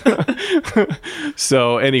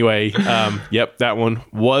 So anyway, yep, that one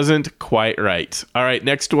wasn't quite right. All right,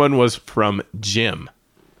 next one was from Jim.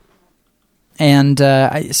 And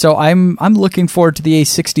so I'm looking forward to the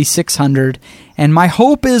A6600, and my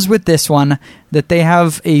hope is with this one that they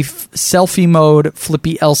have a selfie mode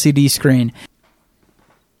flippy LCD screen.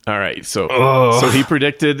 All right, so he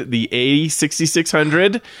predicted the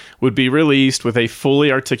A6600 would be released with a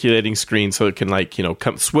fully articulating screen, so it can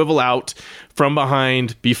come swivel out from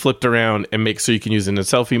behind, be flipped around, and make so you can use it in a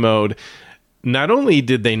selfie mode. Not only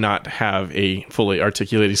did they not have a fully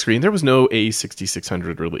articulating screen, there was no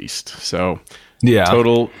A6600 released. So yeah,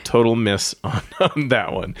 total miss on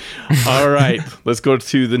that one. All right, let's go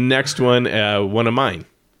to the next one. One of mine.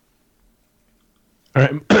 All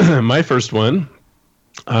right, my first one.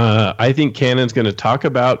 I think Canon's going to talk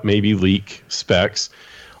about, maybe leak specs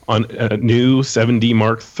on a new 7D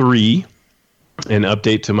Mark III, an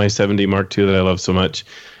update to my 7D Mark II that I love so much,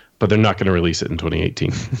 but they're not going to release it in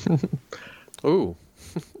 2018. Ooh.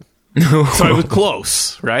 So I was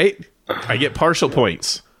close, right? I get partial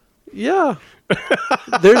points. Yeah.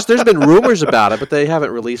 There's been rumors about it, but they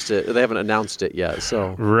haven't released it. They haven't announced it yet.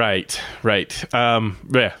 So right.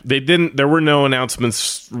 Yeah, they didn't. There were no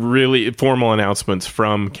announcements, really formal announcements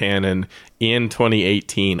from Canon in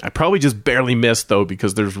 2018. I probably just barely missed though,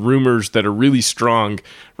 because there's rumors that are really strong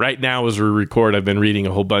right now as we record. I've been reading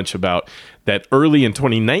a whole bunch about that early in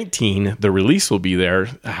 2019 the release will be there.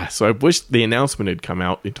 So I wish the announcement had come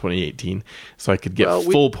out in 2018 so I could get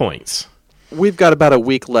full points. We've got about a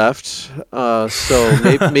week left,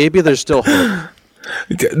 so maybe there's still hope.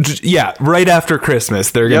 Yeah, right after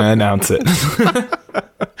Christmas, they're going to announce it.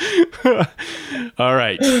 All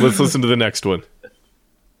right, let's listen to the next one.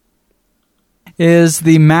 Is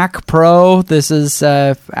the Mac Pro. This is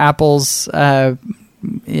Apple's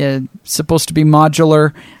supposed to be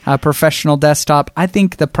modular, professional desktop. I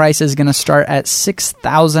think the price is going to start at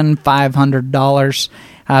 $6,500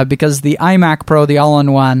 because the iMac Pro, the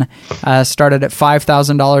all-in-one, started at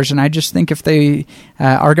 $5,000. And I just think if they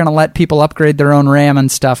are going to let people upgrade their own RAM and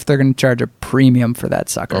stuff, they're going to charge a premium for that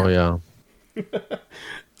sucker. Oh, yeah.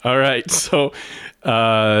 All right. So,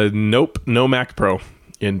 nope, no Mac Pro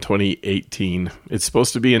in 2018. It's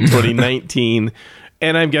supposed to be in 2019.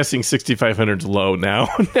 And I'm guessing 6,500 is low now.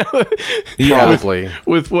 Probably.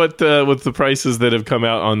 With the prices that have come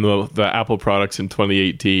out on the Apple products in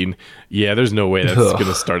 2018, yeah, there's no way that's going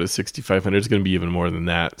to start at 6,500. It's going to be even more than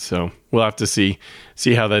that. So we'll have to see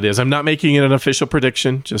how that is. I'm not making it an official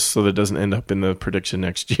prediction, just so that it doesn't end up in the prediction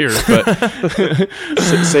next year. But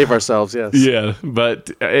save ourselves, yes. Yeah,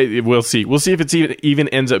 but we'll see. We'll see if it's even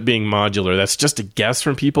ends up being modular. That's just a guess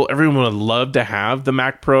from people. Everyone would love to have the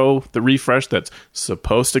Mac Pro, the refresh that's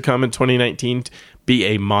supposed to come in 2019, be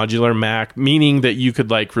a modular Mac, meaning that you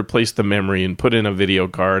could like replace the memory and put in a video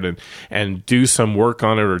card and do some work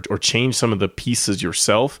on it or change some of the pieces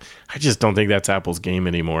yourself. I just don't think that's Apple's game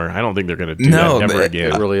anymore. I don't think they're going to do that ever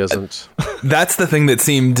again. It really isn't. That's the thing that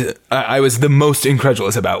seemed I was the most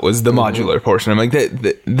incredulous about was the modular portion. I'm like,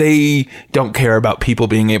 they don't care about people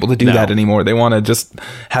being able to do that anymore. They want to just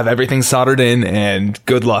have everything soldered in, and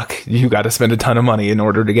good luck. You got to spend a ton of money in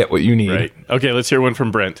order to get what you need. Right. Okay, let's hear one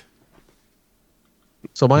from Brent.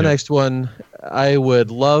 So my next one, I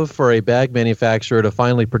would love for a bag manufacturer to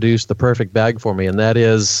finally produce the perfect bag for me, and that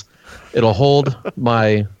is, it'll hold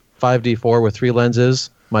my 5D4 with 3 lenses,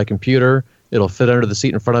 my computer. It'll fit under the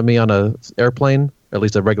seat in front of me on a airplane, or at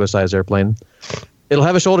least a regular size airplane. It'll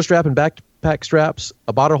have a shoulder strap and backpack straps,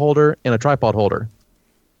 a bottle holder, and a tripod holder.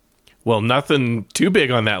 Well, nothing too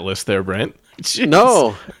big on that list there, Brent. Jeez.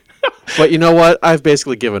 No. But you know what? I've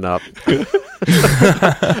basically given up.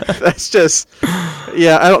 That's just,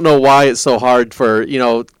 I don't know why it's so hard for,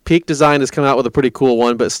 Peak Design has come out with a pretty cool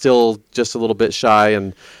one, but still just a little bit shy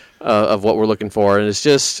and of what we're looking for. And it's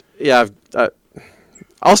just,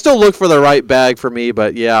 I'll still look for the right bag for me,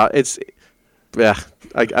 but I've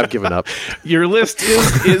given up. Your list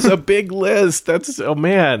is a big list. That's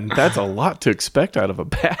a lot to expect out of a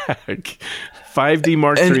bag. 5D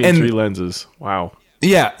Mark III and 3 lenses. Wow.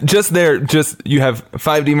 Yeah, you have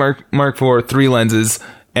 5D Mark IV, 3 lenses,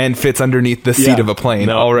 and fits underneath the seat of a plane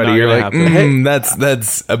already. You're like,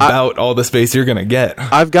 that's about all the space you're going to get.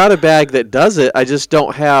 I've got a bag that does it. I just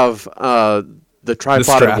don't have the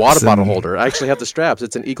tripod and water bottle holder. I actually have the straps.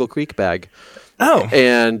 It's an Eagle Creek bag. Oh.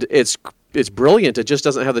 And it's brilliant. It just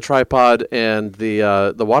doesn't have the tripod and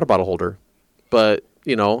the water bottle holder. But,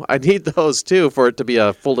 I need those too for it to be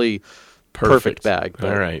a fully perfect bag.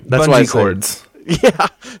 But all right. That's Bungee why cords. Yeah,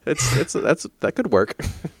 that could work.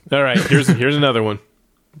 All right, here's another one.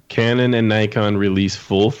 Canon and Nikon release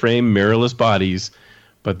full-frame mirrorless bodies,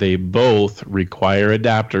 but they both require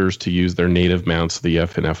adapters to use their native mounts, the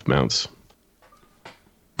F and F mounts.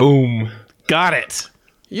 Boom. Got it.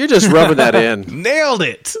 You're just rubbing that in. Nailed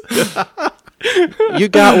it. You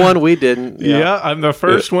got one, we didn't. Yeah, I'm the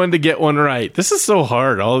first one to get one right. This is so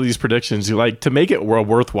hard, all of these predictions. To make it a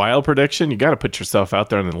worthwhile prediction, you got to put yourself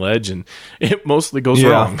out there on the ledge, and it mostly goes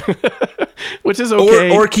wrong. Which is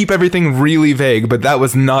okay. Or keep everything really vague, but that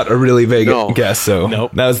was not a really vague guess, so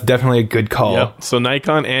nope. That was definitely a good call. Yep. So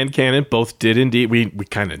Nikon and Canon both did indeed. We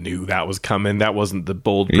kind of knew that was coming. That wasn't the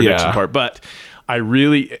bold prediction part, but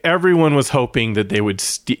everyone was hoping that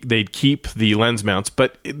they'd keep the lens mounts,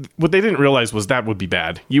 but what they didn't realize was that would be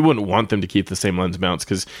bad. You wouldn't want them to keep the same lens mounts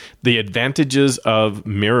because the advantages of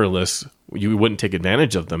mirrorless, you wouldn't take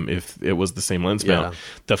advantage of them if it was the same lens mount.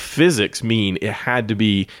 The physics mean it had to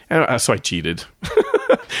be, so I cheated.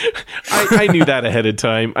 I knew that ahead of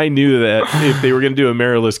time. I knew that if they were going to do a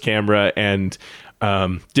mirrorless camera and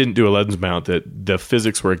didn't do a lens mount, that the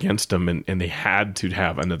physics were against them and they had to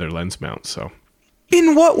have another lens mount, so...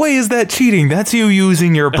 In what way is that cheating? That's you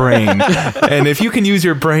using your brain. And if you can use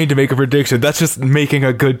your brain to make a prediction, that's just making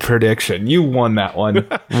a good prediction. You won that one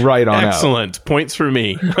right on Excellent. Points for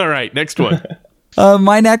me. All right, next one.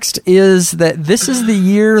 My next is that this is the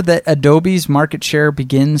year that Adobe's market share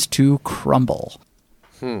begins to crumble.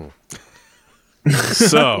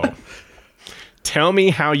 So, tell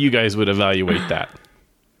me how you guys would evaluate that.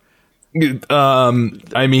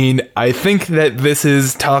 I mean, I think that this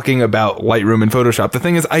is talking about Lightroom and Photoshop. The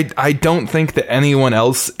thing is, I don't think that anyone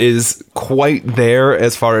else is quite there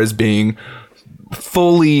as far as being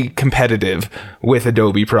fully competitive with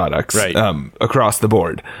Adobe products across the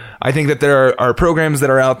board. I think that there are programs that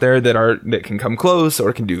are out there that can come close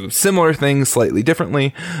or can do similar things slightly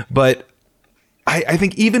differently, but I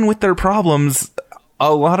think even with their problems,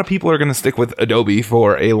 a lot of people are going to stick with Adobe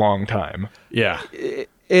for a long time. Yeah.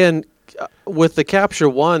 And with the Capture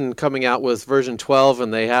One coming out with version 12,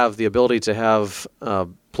 and they have the ability to have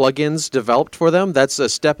plugins developed for them, that's a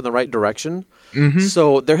step in the right direction. Mm-hmm.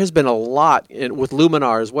 So there has been a lot with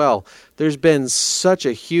Luminar as well. There's been such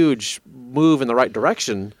a huge move in the right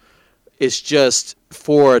direction. It's just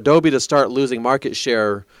for Adobe to start losing market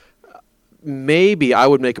share. Maybe I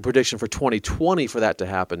would make a prediction for 2020 for that to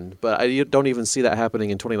happen, but I don't even see that happening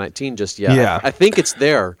in 2019 just yet. Yeah. I think it's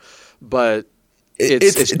there, but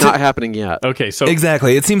it's not happening yet. Okay, so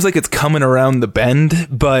Exactly. It seems like it's coming around the bend,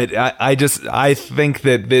 but I think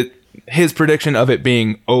that his prediction of it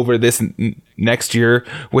being over this next year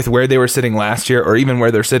with where they were sitting last year, or even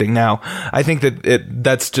where they're sitting now, I think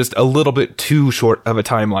that's just a little bit too short of a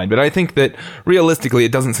timeline. But I think that realistically,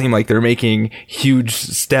 it doesn't seem like they're making huge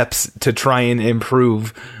steps to try and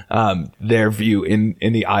improve their view in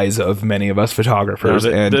the eyes of many of us photographers.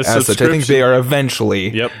 And as such, I think they are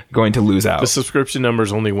eventually going to lose out. The subscription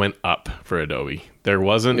numbers only went up for Adobe. There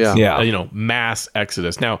wasn't, mass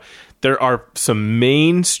exodus. Now, there are some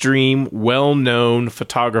mainstream, well-known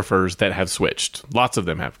photographers that have switched. Lots of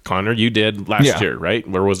them have. Connor, you did last year, right?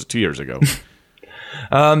 Or was it 2 years ago?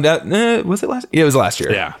 Was it last? Yeah, it was last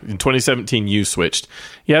year. Yeah, in 2017, you switched.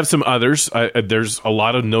 You have some others. There's a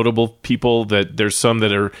lot of notable people that there's some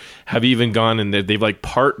that have even gone and they've like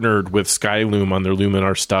partnered with Skyloom on their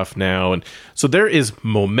Luminar stuff now, and so there is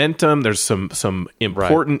momentum. There's some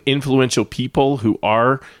important, influential people who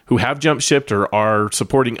have jump shipped or are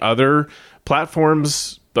supporting other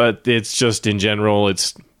platforms, but it's just in general,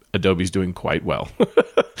 Adobe's doing quite well.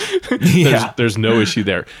 There's no issue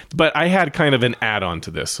there. But I had kind of an add-on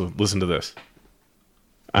to this, so listen to this.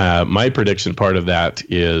 My prediction part of that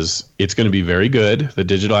is it's going to be very good, the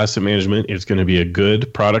digital asset management. It's going to be a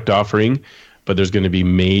good product offering, but there's going to be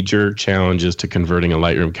major challenges to converting a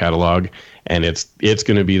Lightroom catalog, and it's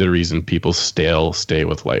going to be the reason people stay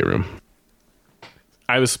with Lightroom.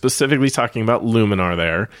 I was specifically talking about Luminar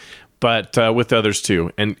there, but with others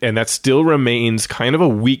too. And that still remains kind of a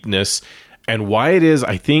weakness. And why it is,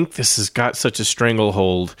 I think this has got such a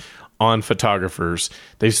stranglehold on photographers.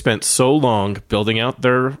 They've spent so long building out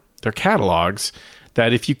their catalogs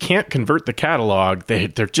that if you can't convert the catalog,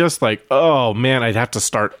 they're just like, oh man, I'd have to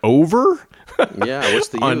start over? Yeah, what's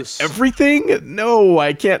the on use? Everything? No,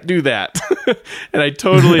 I can't do that. And I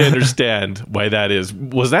totally understand why that is.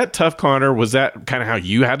 Was that tough, Connor? Was that kind of how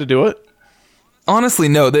you had to do it? Honestly,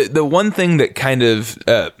 no. The one thing that kind of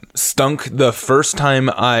stunk the first time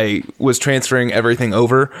I was transferring everything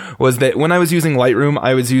over was that when I was using Lightroom,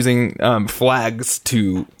 I was using flags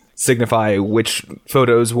to signify which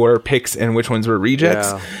photos were pics and which ones were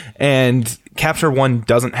rejects. Yeah. And Capture One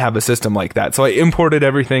doesn't have a system like that. So I imported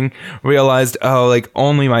everything, realized,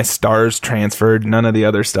 only my stars transferred, none of the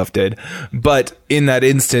other stuff did. But in that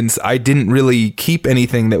instance, I didn't really keep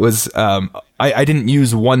anything that was, I didn't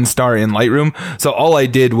use one star in Lightroom. So all I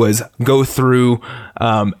did was go through,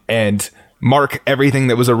 and mark everything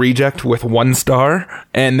that was a reject with 1 star.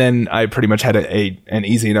 And then I pretty much had an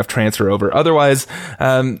easy enough transfer over. Otherwise,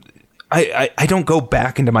 I don't go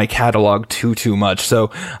back into my catalog too much,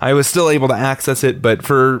 so I was still able to access it, but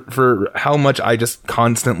for how much I just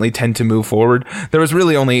constantly tend to move forward, there was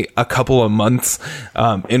really only a couple of months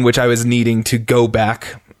in which I was needing to go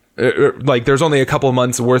back. There's only a couple of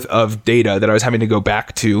months worth of data that I was having to go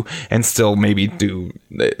back to and still maybe do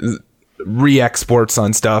re-exports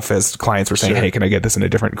on stuff as clients were saying, hey, can I get this in a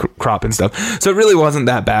different crop and stuff? So it really wasn't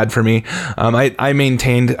that bad for me.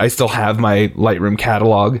 I still have my Lightroom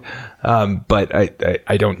catalog, but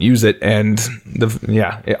I don't use it. And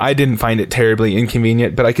I didn't find it terribly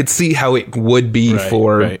inconvenient, but I could see how it would be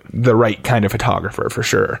for the right kind of photographer for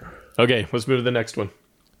sure. Okay, let's move to the next one.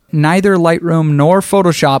 Neither Lightroom nor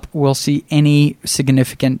Photoshop will see any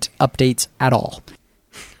significant updates at all.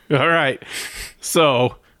 All right.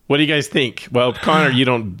 So what do you guys think? Well, Connor, you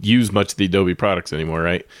don't use much of the Adobe products anymore,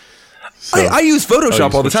 right? So, I use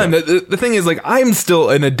Photoshop all the time. The thing is, I'm still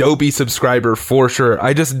an Adobe subscriber for sure.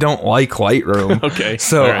 I just don't like Lightroom. Okay.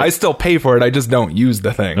 So I still pay for it. I just don't use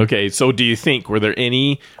the thing. Okay. So do you think,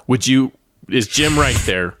 is Jim right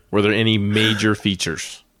there? Were there any major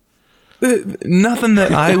features? Nothing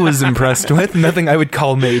that I was impressed with. Nothing I would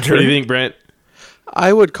call major. What do you think, Brent?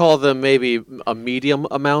 I would call them maybe a medium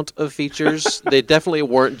amount of features. They definitely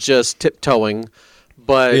weren't just tiptoeing,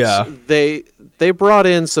 but they brought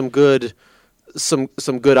in some good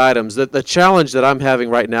items. The challenge that I'm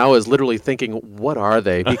having right now is literally thinking, what are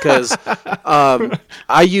they? Because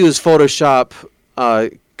I use Photoshop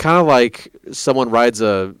kind of like someone rides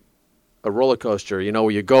a roller coaster,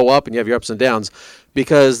 where you go up and you have your ups and downs.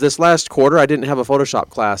 because this last quarter I didn't have a Photoshop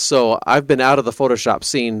class, so I've been out of the Photoshop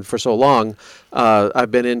scene for so long.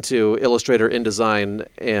 I've been into Illustrator, InDesign,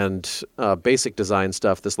 and basic design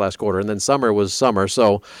stuff this last quarter, and then summer was summer,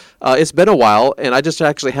 so it's been a while, and I just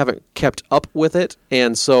actually haven't kept up with it,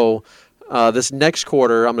 and so this next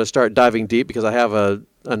quarter I'm going to start diving deep because I have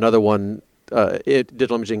another one,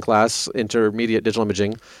 digital imaging class, intermediate digital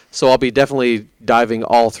imaging, so I'll be definitely diving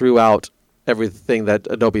all throughout everything that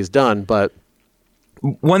Adobe's done, but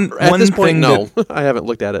at this point, no, I haven't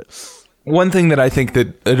looked at it. One thing that I think that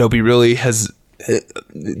Adobe really has,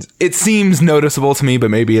 it seems noticeable to me, but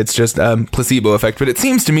maybe it's just placebo effect, but it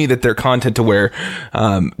seems to me that their content-aware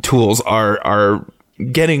tools are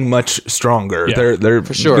getting much stronger. Yeah, they're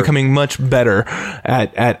for sure becoming much better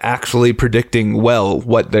at actually predicting well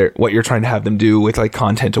what you're trying to have them do with like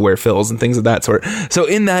content aware fills and things of that sort. So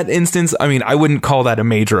in that instance, I mean, I wouldn't call that a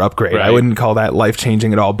major upgrade. Right. I wouldn't call that life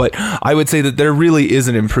changing at all, but I would say that there really is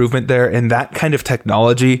an improvement there, and that kind of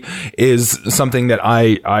technology is something that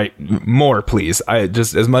I more please. I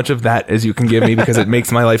just as much of that as you can give me because it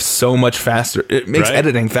makes my life so much faster. It makes Right.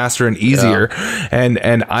 editing faster and easier, and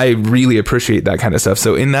I really appreciate that kind of stuff.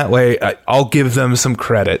 So in that way, I'll give them some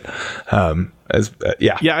credit.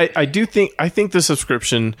 Yeah, I do think the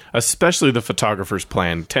subscription, especially the photographer's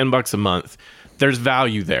plan, $10 a month, there's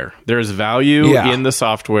value there. There's value in the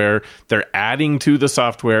software. They're adding to the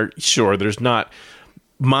software. Sure, there's not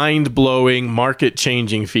mind-blowing,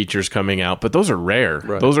 market-changing features coming out, but those are rare.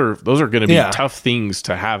 Right. Those are going to be tough things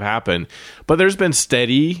to have happen. But there's been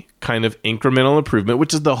steady kind of incremental improvement,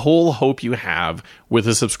 which is the whole hope you have with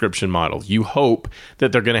a subscription model. You hope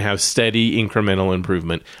that they're going to have steady incremental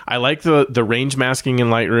improvement. I like the range masking in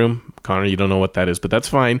Lightroom. Connor, you don't know what that is, but that's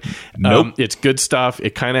fine. Nope. It's good stuff.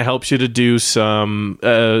 It kind of helps you to do some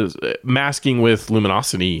masking with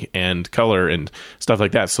luminosity and color and stuff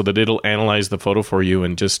like that, so that it'll analyze the photo for you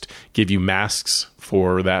and just give you masks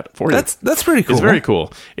for that for you. That's pretty cool. It's very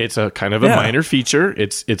cool. It's a kind of a minor feature.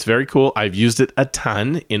 It's very cool. I've used it a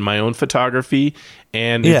ton in my own photography,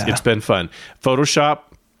 and it's been fun. Photoshop,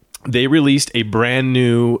 they released a brand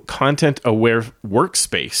new content-aware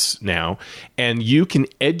workspace now, and you can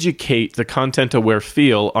educate the content-aware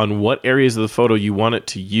field on what areas of the photo you want it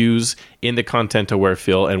to use in the content-aware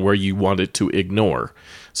field and where you want it to ignore,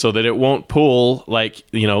 so that it won't pull, like,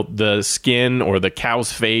 you know, the skin or the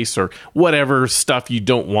cow's face or whatever stuff you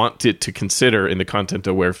don't want it to consider in the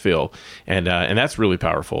content-aware fill. And that's really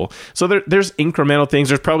powerful. So there's incremental things.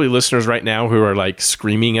 There's probably listeners right now who are like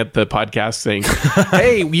screaming at the podcast saying,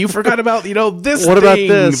 hey, you forgot about, you know, this what thing.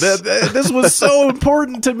 about this? This was so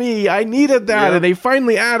important to me. I needed that. And they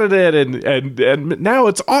finally added it. And now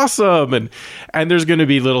it's awesome. And there's going to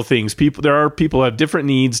be little things. People who have different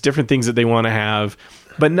needs, different things that they want to have,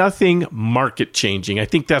 but nothing market changing. I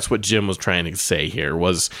think that's what Jim was trying to say here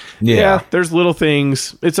was, there's little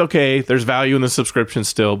things. It's okay. There's value in the subscription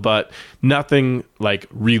still, but nothing like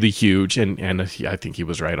really huge. And I think he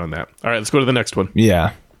was right on that. All right, let's go to the next one.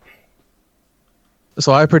 Yeah.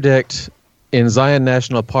 So I predict in Zion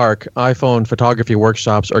National Park, iPhone photography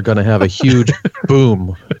workshops are going to have a huge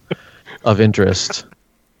boom of interest.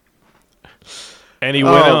 And he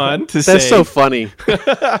went on to say... That's so funny.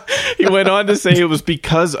 He went on to say it was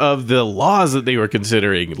because of the laws that they were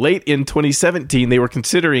considering. Late in 2017, they were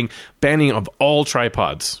considering banning of all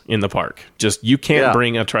tripods in the park. Just, you can't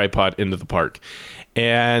bring a tripod into the park.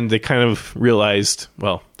 And they kind of realized,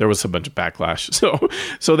 well, there was a bunch of backlash.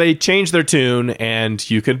 So they changed their tune, and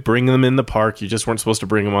you could bring them in the park. You just weren't supposed to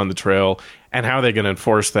bring them on the trail. And how they're going to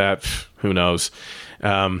enforce that, who knows?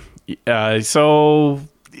 So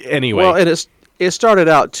anyway. Well, it started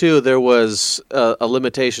out, too, there was a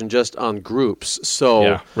limitation just on groups.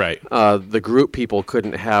 So the group people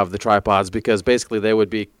couldn't have the tripods because basically they would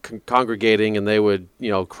be congregating and they would,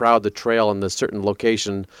 crowd the trail in a certain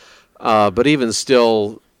location. But even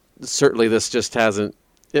still, certainly this just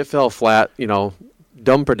it fell flat,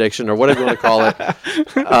 dumb prediction or whatever you want to call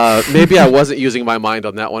it. Maybe I wasn't using my mind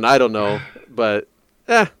on that one. I don't know. But,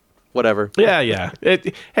 whatever. Yeah.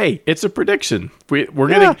 Hey, it's a prediction. We're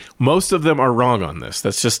getting most of them are wrong on this.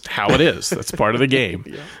 That's just how it is. That's part of the game.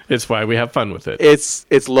 It's why we have fun with it.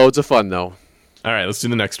 It's loads of fun though. All right, let's do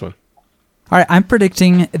the next one. All right, I'm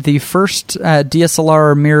predicting the first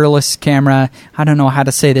DSLR mirrorless camera. I don't know how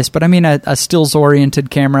to say this, but I mean a stills-oriented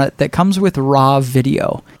camera that comes with RAW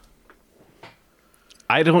video.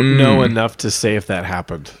 I don't know enough to say if that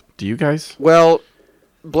happened. Do you guys? Well,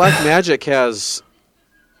 Blackmagic has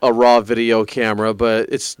a raw video camera, but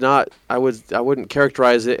it's not. I wouldn't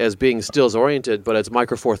characterize it as being stills oriented, but it's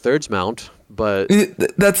micro four thirds mount. But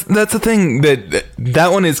that's the thing that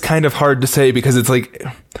one is kind of hard to say, because it's like,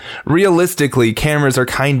 realistically, cameras are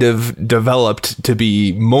kind of developed to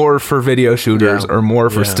be more for video shooters or more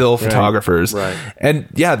for still photographers. Right. And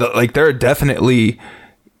there are definitely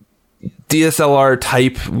DSLR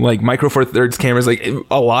type like micro four thirds cameras. Like,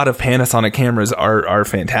 a lot of Panasonic cameras are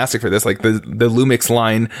fantastic for this. Like the Lumix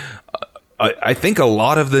line, I think a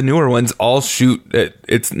lot of the newer ones all shoot.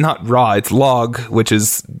 It's not RAW, it's log, which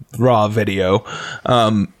is raw video.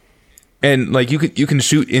 And like you can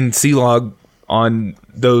shoot in C-Log on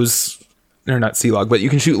those, or not C-Log, but you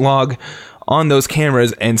can shoot log on those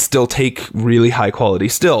cameras and still take really high quality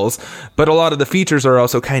stills. But a lot of the features are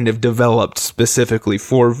also kind of developed specifically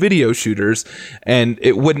for video shooters, and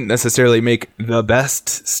it wouldn't necessarily make the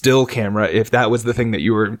best still camera if that was the thing that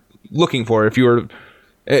you were looking for. If you were,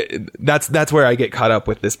 that's where I get caught up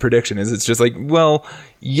with this prediction, is it's just like, well,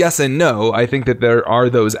 yes and no. I think that there are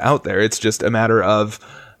those out there. It's just a matter of,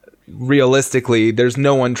 realistically, there's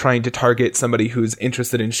no one trying to target somebody who's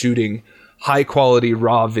interested in shooting high quality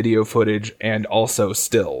raw video footage and also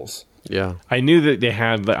stills. Yeah, I knew that they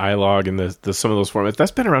had the iLog and the some of those formats. That's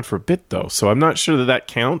been around for a bit though, so I'm not sure that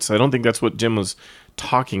counts. I don't think that's what Jim was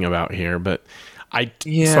talking about here, but so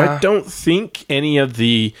I don't think any of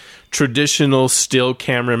the traditional still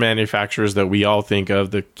camera manufacturers that we all think of,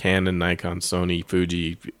 the Canon, Nikon, Sony,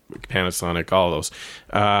 Fuji, Panasonic, all those,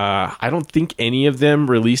 I don't think any of them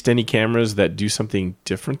released any cameras that do something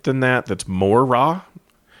different than that, that's more raw.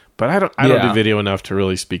 But I don't do video enough to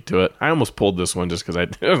really speak to it. I almost pulled this one just because I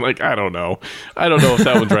was like, I don't know if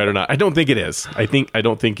that one's right or not. I don't think it is. I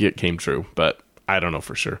don't think it came true, but I don't know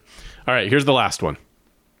for sure. All right, here's the last one.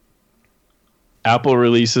 Apple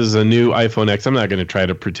releases a new iPhone X. I'm not going to try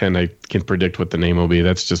to pretend I can predict what the name will be.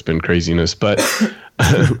 That's just been craziness. But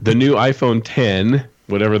the new iPhone 10,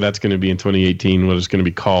 whatever that's going to be in 2018, what it's going to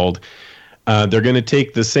be called, they're going to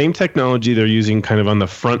take the same technology they're using kind of on the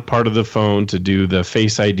front part of the phone to do the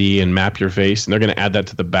Face ID and map your face, and they're going to add that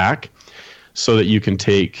to the back so that you can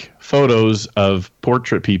take photos of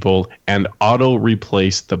portrait people and auto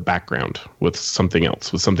replace the background with something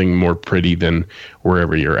else, with something more pretty than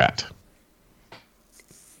wherever you're at.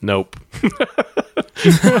 Nope.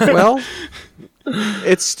 Well,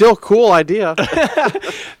 it's still a cool idea.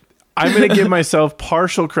 I'm going to give myself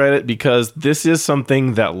partial credit because this is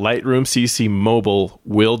something that Lightroom CC Mobile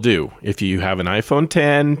will do. If you have an iPhone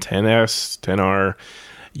 10, 10s, 10R,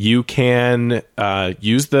 you can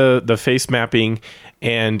use the face mapping,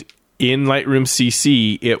 and in Lightroom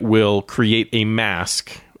CC, it will create a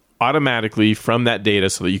mask automatically from that data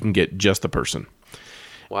so that you can get just the person.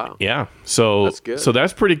 Wow. Yeah. So that's good. So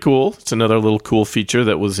that's pretty cool. It's another little cool feature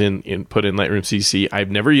that was put in Lightroom CC. I've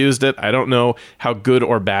never used it. I don't know how good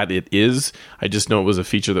or bad it is. I just know it was a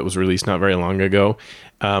feature that was released not very long ago.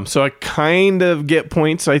 So I kind of get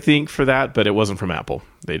points, I think, for that, but it wasn't from Apple.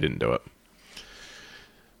 They didn't do it.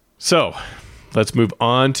 So let's move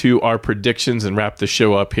on to our predictions and wrap the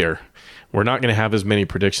show up here. We're not going to have as many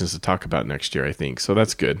predictions to talk about next year, I think. So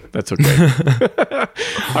that's good. That's okay.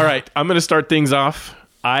 All right. I'm going to start things off.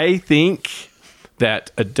 I think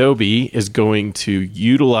that Adobe is going to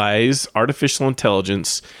utilize artificial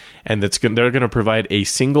intelligence, and they're going to provide a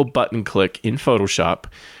single button click in Photoshop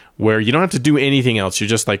where you don't have to do anything else. You're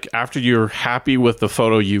just like, after you're happy with the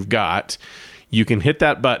photo you've got, you can hit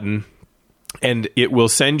that button and it will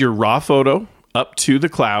send your raw photo up to the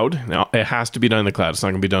cloud. Now, it has to be done in the cloud. It's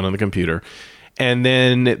not going to be done on the computer. And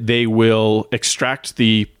then they will extract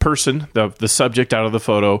the person, the subject, out of the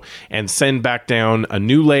photo and send back down a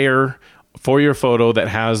new layer for your photo that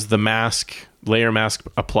has the layer mask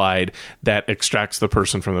applied that extracts the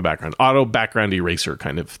person from the background. Auto background eraser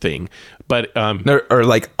kind of thing. But or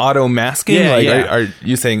like auto masking? Yeah. Are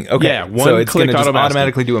you saying, okay, yeah, so it's going to just auto-masking.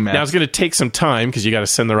 automatically do a mask? Now it's going to take some time because you got to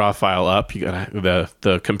send the raw file up. You got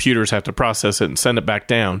the computers have to process it and send it back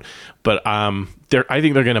down. But I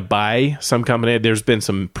think they're going to buy some company. There's been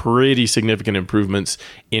some pretty significant improvements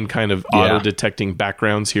in kind of auto detecting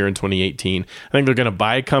backgrounds here in 2018. I think they're going to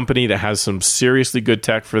buy a company that has some seriously good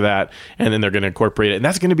tech for that, and then they're going to incorporate it. And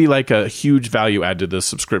that's going to be like a huge value add to the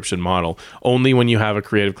subscription model. Only when you have a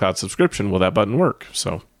Creative Cloud subscription will that button work.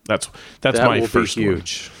 So that's my first one.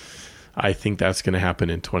 Huge. I think that's going to happen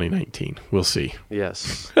in 2019. We'll see.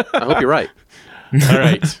 Yes. I hope you're right. All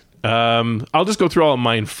right. I'll just go through all of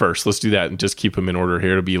mine first. Let's do that and just keep them in order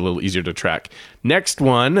here. It'll be a little easier to track. Next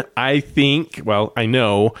one, I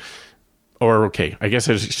know, or okay, I guess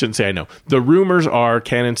I shouldn't say I know. The rumors are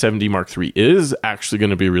Canon 7D Mark III is actually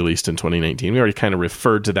going to be released in 2019. We already kind of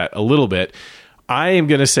referred to that a little bit. I am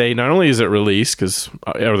going to say not only is it released, because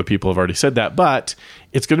other people have already said that, but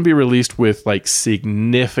it's going to be released with like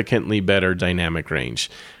significantly better dynamic range.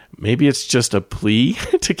 Maybe it's just a plea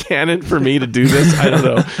to Canon for me to do this. I don't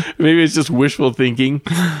know. Maybe it's just wishful thinking.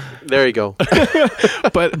 There you go.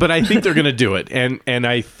 But I think they're going to do it, and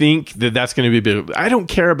I think that's going to be big. I don't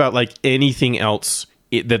care about like anything else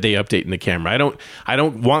that they update in the camera. I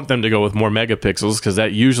don't want them to go with more megapixels, because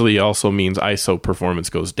that usually also means ISO performance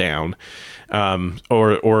goes down,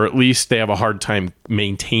 or at least they have a hard time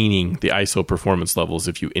maintaining the ISO performance levels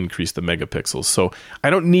if you increase the megapixels. So I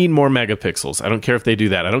don't need more megapixels. I don't care if they do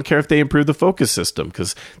that. I don't care if they improve the focus system,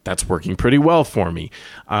 because that's working pretty well for me.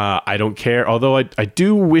 I don't care, although I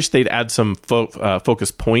do wish they'd add some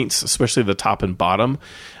focus points, especially the top and bottom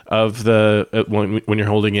of the when you're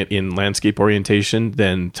holding it in landscape orientation.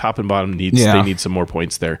 Then top and bottom they need some more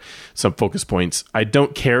points there, some focus points. I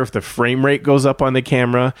don't care if the frame rate goes up on the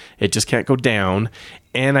camera, it just can't go down.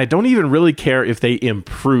 And I don't even really care if they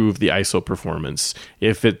improve the ISO performance.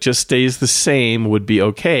 If it just stays the same, would be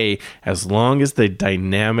okay, as long as the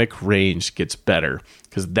dynamic range gets better,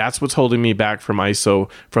 because that's what's holding me back from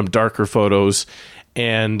ISO, from darker photos.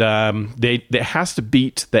 And it has to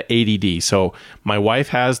beat the 80D. So my wife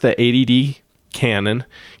has the 80D Canon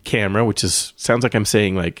camera, which sounds like I'm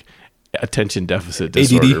saying like attention deficit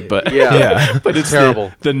disorder, ADD. but but it's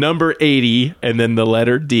terrible. The number 80 and then the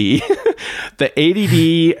letter D. The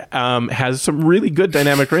 80D has some really good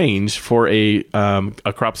dynamic range for a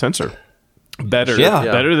crop sensor. Better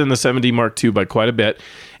than the 7D Mark II by quite a bit.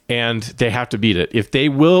 And they have to beat it. If they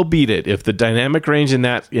will beat it, if the dynamic range in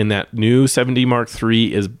that new 7D Mark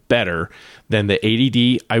III is better than the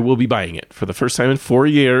 80D, I will be buying it. For the first time in 4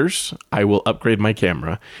 years, I will upgrade my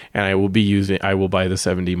camera, and I will buy the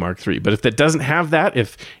 7D Mark III. But if that doesn't have that,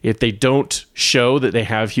 if they don't show that they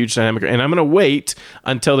have huge dynamic, and I'm going to wait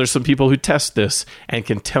until there's some people who test this and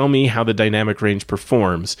can tell me how the dynamic range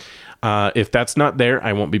performs. If that's not there,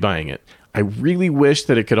 I won't be buying it. I really wish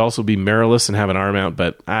that it could also be mirrorless and have an R mount,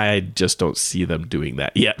 but I just don't see them doing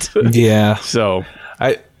that yet. Yeah. So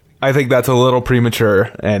I think that's a little premature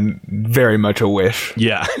and very much a wish.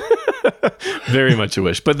 Yeah. Very much a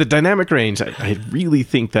wish. But the dynamic range, I really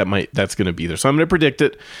think that's going to be there. So I'm going to predict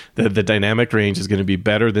it that the dynamic range is going to be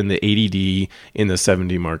better than the 80D in the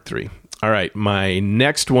 7D Mark III. All right, my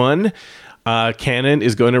next one, Canon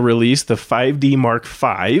is going to release the 5D Mark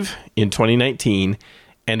V in 2019.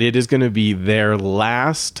 And it is going to be their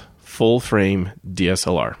last full-frame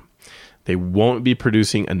DSLR. They won't be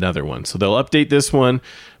producing another one. So they'll update this one,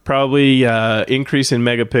 probably increase in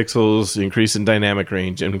megapixels, increase in dynamic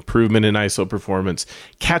range, and improvement in ISO performance.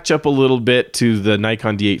 Catch up a little bit to the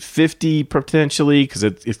Nikon D850 potentially, because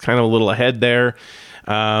it's kind of a little ahead there.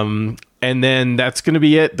 And then that's going to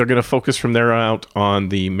be it. They're going to focus from there out on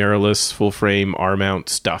the mirrorless full-frame R-mount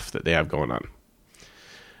stuff that they have going on.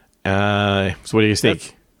 So what do you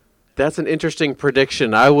think? That's an interesting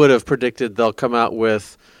prediction. I would have predicted they'll come out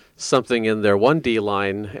with something in their 1D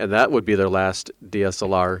line, and that would be their last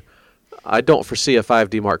DSLR. I don't foresee a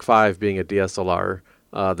 5D Mark V being a DSLR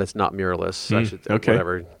that's not mirrorless. Okay.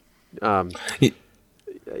 Whatever.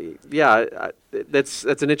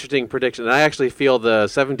 That's an interesting prediction. And I actually feel the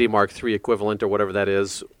 7D Mark III equivalent, or whatever that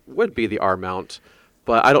is, would be the R mount.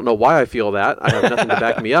 But I don't know why I feel that. I have nothing to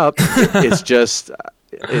back me up. It's just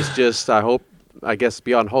I guess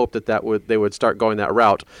beyond hope that they would start going that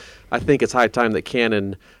route. I think it's high time that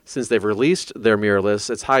Canon, since they've released their mirrorless,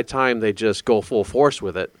 it's high time they just go full force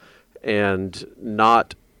with it and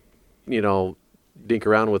not, dink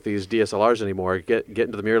around with these DSLRs anymore. Get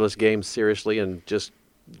into the mirrorless game seriously and just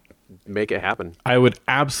make it happen. I would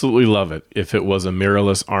absolutely love it if it was a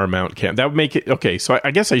mirrorless R mount cam. That would make it okay. So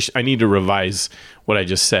I guess I need to revise what I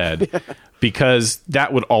just said, because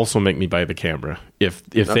that would also make me buy the camera. If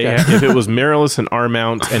it was mirrorless and R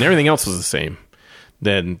mount and everything else was the same,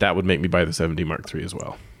 then that would make me buy the 7D Mark III as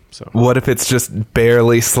well. So what if it's just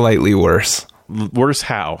barely slightly worse? Worse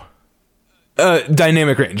how?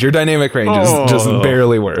 Dynamic range. Your dynamic range is just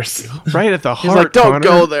barely worse. Right at the heart. He's like, don't Connor.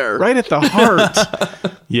 go there. Right at the heart.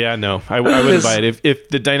 Yeah, no, I wouldn't buy it. If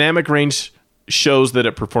the dynamic range shows that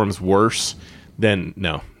it performs worse, then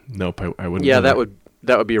nope, I wouldn't. Yeah, that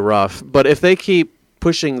would be rough. But if they keep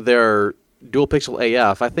pushing their dual pixel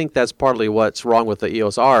AF, I think that's partly what's wrong with the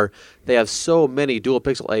EOS R. They have so many dual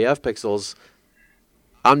pixel AF pixels.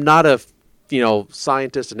 I'm not a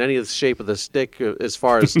scientist in any of the shape of the stick as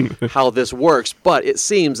far as how this works, but it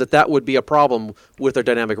seems that would be a problem with their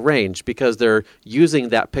dynamic range, because they're using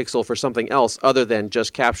that pixel for something else other than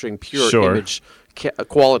just capturing pure image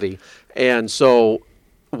quality. And so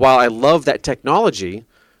while I love that technology,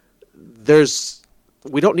 there's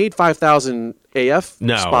we don't need 5,000 AF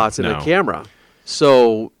spots in a camera.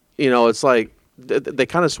 So, it's like they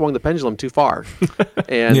kind of swung the pendulum too far.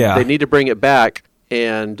 And they need to bring it back,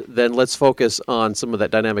 and then let's focus on some of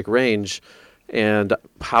that dynamic range. And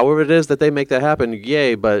however it is that they make that happen,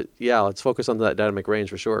 yay. But, let's focus on that dynamic range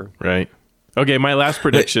for sure. Right. Okay, my last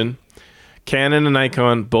prediction. Canon and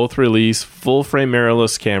Nikon both release full-frame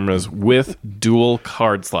mirrorless cameras with dual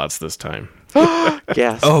card slots this time.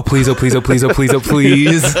 Yes. Oh, please, oh, please, oh, please, oh, please, oh,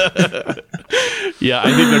 please. Yeah,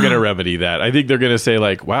 I think they're going to remedy that. I think they're going to say,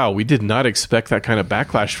 like, wow, we did not expect that kind of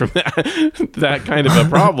backlash from that kind of a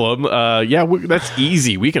problem. That's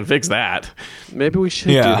easy. We can fix that. Maybe we should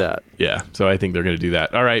do that. Yeah, so I think they're going to do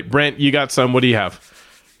that. All right, Brent, you got some. What do you have?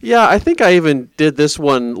 Yeah, I think I even did this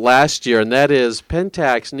one last year, and that is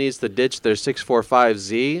Pentax needs to ditch their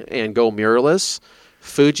 645Z and go mirrorless.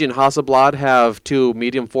 Fuji and Hasselblad have 2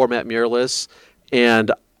 medium format mirrorless,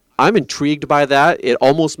 and I'm intrigued by that. It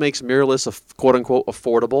almost makes mirrorless quote-unquote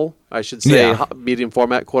affordable. I should say medium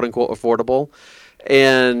format quote-unquote affordable.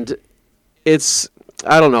 And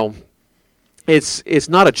I don't know. It's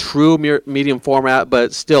not a true medium format,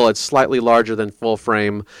 but still it's slightly larger than full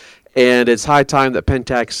frame. And it's high time that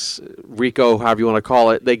Pentax, Ricoh, however you want to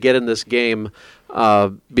call it, they get in this game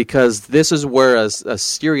because this is where a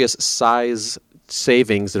serious size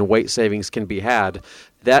savings and weight savings can be had.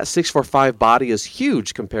 That 645 body is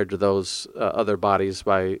huge compared to those other bodies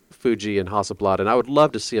by Fuji and Hasselblad, and I would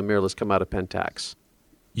love to see a mirrorless come out of Pentax.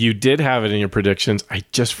 You did have it in your predictions. I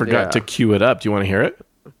just forgot to cue it up. Do you want to hear it?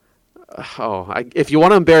 If you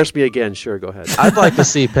want to embarrass me again, sure, go ahead. I'd like to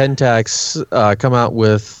see Pentax come out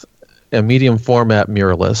with a medium format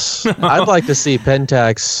mirrorless. I'd like to see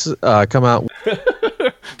Pentax come out.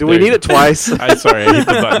 Do we need it twice? I'm sorry, I hit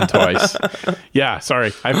the button twice. Yeah,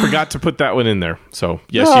 sorry, I forgot to put that one in there. So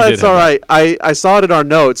yes, you did. That's all right. I saw it in our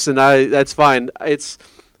notes, and that's fine.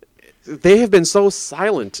 They have been so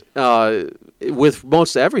silent with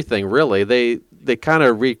most everything. Really, they kind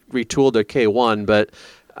of retooled their K1, but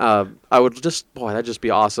I would that'd just be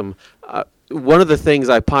awesome. One of the things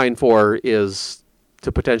I pine for is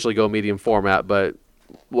to potentially go medium format, but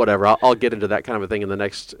whatever. I'll get into that kind of a thing in the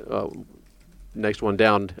next one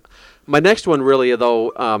down. My next one really,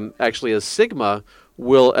 though, actually is Sigma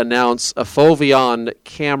will announce a Foveon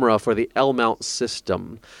camera for the L-mount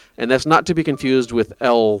system. And that's not to be confused with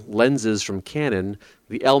L lenses from Canon.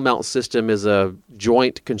 The L-mount system is a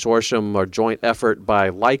joint consortium or joint effort by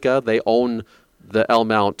Leica. They own the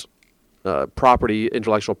L-mount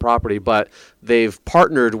intellectual property, but they've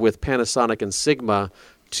partnered with Panasonic and Sigma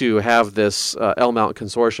to have this L-mount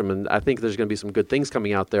consortium, and I think there's going to be some good things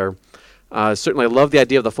coming out there. Certainly, I love the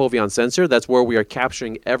idea of the Foveon sensor. That's where we are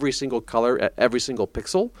capturing every single color at every single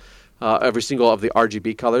pixel, every single of the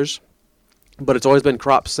RGB colors. But it's always been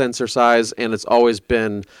crop sensor size, and it's always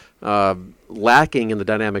been lacking in the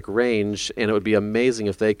dynamic range, and it would be amazing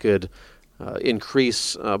if they could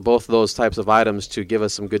increase both those types of items to give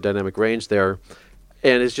us some good dynamic range there.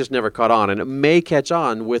 And it's just never caught on. And it may catch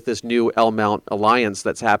on with this new L-mount alliance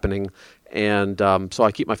that's happening. And so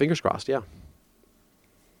I keep my fingers crossed, yeah.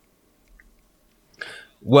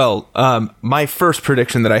 Well, my first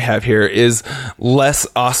prediction that I have here is less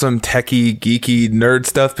awesome techie, geeky, nerd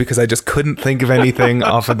stuff because I just couldn't think of anything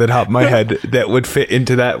off of the top of my head that would fit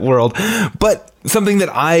into that world. But something that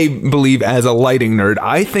I believe as a lighting nerd,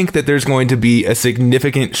 I think that there's going to be a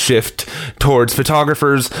significant shift towards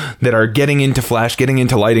photographers that are getting into flash, getting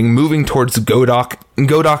into lighting, moving towards Godox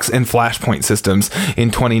and Flashpoint systems in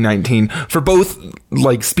 2019 for both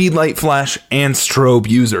like speedlight flash and strobe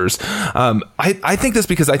users. I think this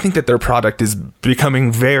because I think that their product is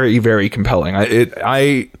becoming very, very compelling.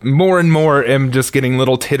 I more and more am just getting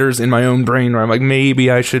little titters in my own brain where I'm like, maybe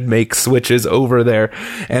I should make switches over there.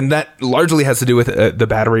 And that largely has to do with the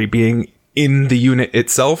battery being in the unit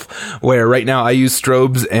itself, where right now I use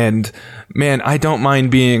strobes, and man, I don't mind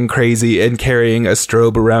being crazy and carrying a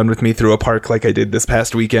strobe around with me through a park like I did this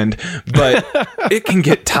past weekend, but it can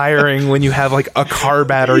get tiring when you have like a car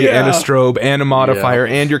battery and a strobe and a modifier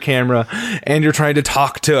and your camera, and you're trying to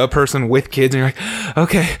talk to a person with kids, and you're like,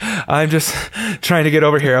 okay, I'm just trying to get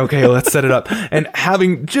over here, okay, let's set it up. And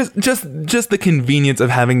having just the convenience of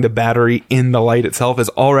having the battery in the light itself is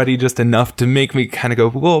already just enough to make me kind of go,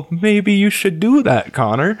 well, maybe you should do that,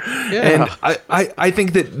 Connor. And I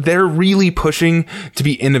think that they're really pushing to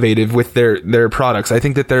be innovative with their products. I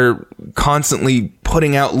think that they're constantly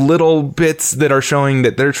putting out little bits that are showing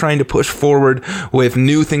that they're trying to push forward with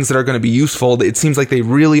new things that are going to be useful. It seems like they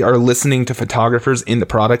really are listening to photographers in the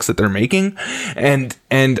products that they're making. And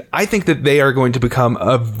I think that they are going to become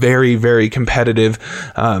a very, very competitive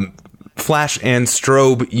flash and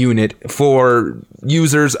strobe unit for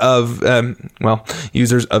users of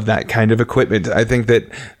users of that kind of equipment. I think that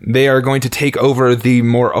they are going to take over the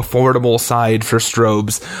more affordable side for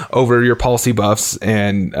strobes over your policy buffs.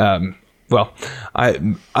 And I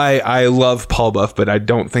love Paul Buff, but I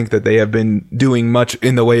don't think that they have been doing much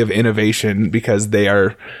in the way of innovation, because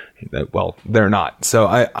they're not.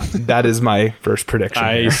 So that is my first prediction.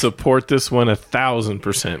 I support this one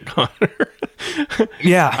 1,000%, Connor.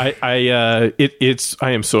 Yeah, I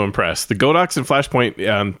am so impressed. The Godox and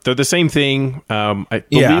Flashpoint, they're the same thing. I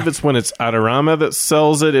believe it's when it's Adorama that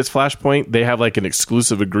sells it. It's Flashpoint. They have like an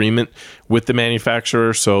exclusive agreement with the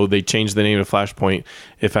manufacturer, so they change the name to Flashpoint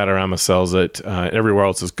if Adorama sells it. Everywhere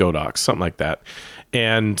else is Godox, something like that.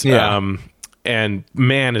 And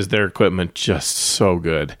man, is their equipment just so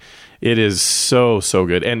good. It is so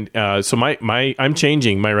good. And so I'm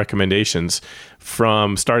changing my recommendations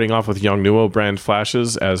from starting off with Yongnuo brand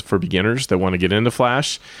flashes as for beginners that want to get into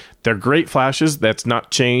flash. They're great flashes. That's not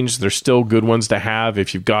changed. They're still good ones to have.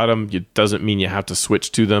 If you've got them, it doesn't mean you have to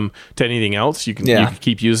switch to anything else. You can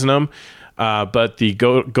keep using them. But the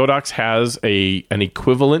Godox has an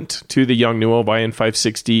equivalent to the Yongnuo Buy-in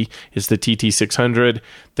 560 is the TT600.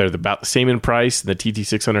 They're about the same in price. The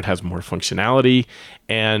TT600 has more functionality,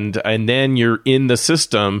 and then you're in the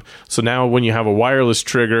system. So now when you have a wireless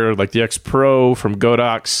trigger like the X Pro from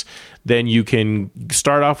Godox, then you can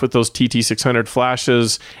start off with those TT600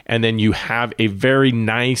 flashes, and then you have a very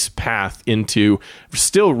nice path into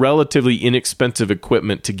still relatively inexpensive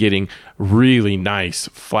equipment to getting really nice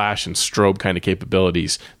flash and strobe kind of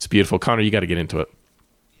capabilities. It's beautiful. Connor, you got to get into it.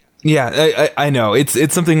 Yeah, I know.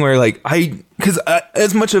 It's something where like because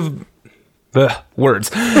as much of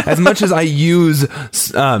as much as I use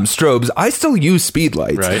strobes, I still use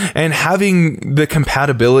speedlights. Right. And having the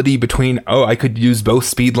compatibility between, I could use both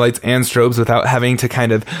speedlights and strobes without having to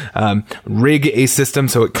kind of rig a system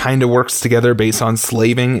so it kind of works together based on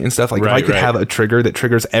slaving and stuff. Like if I could have a trigger that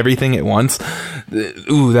triggers everything at once,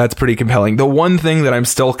 that's pretty compelling. The one thing that I'm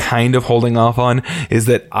still kind of holding off on is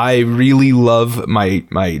that I really love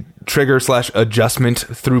my trigger / adjustment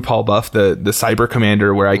through Paul Buff, the Cyber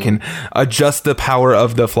Commander, where I can adjust the power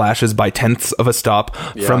of the flashes by tenths of a stop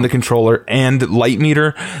from the controller and light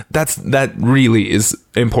meter. That really is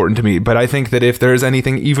important to me. But I think that if there's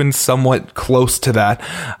anything even somewhat close to that,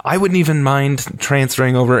 I wouldn't even mind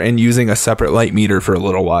transferring over and using a separate light meter for a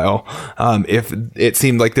little while. If it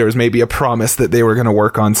seemed like there was maybe a promise that they were going to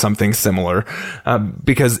work on something similar,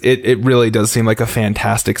 because it really does seem like a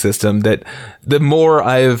fantastic system that the more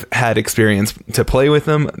I've had experience to play with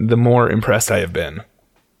them, the more impressed I have been.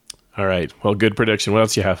 All right. Well, good prediction. What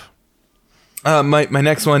else you have? My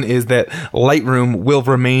next one is that Lightroom will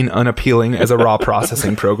remain unappealing as a raw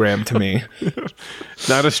processing program to me.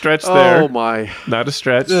 Not a stretch there. Oh my! Not a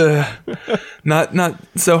stretch. Not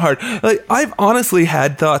so hard. Like I've honestly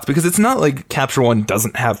had thoughts, because it's not like Capture One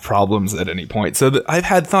doesn't have problems at any point. So I've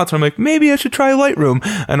had thoughts where I'm like, maybe I should try Lightroom,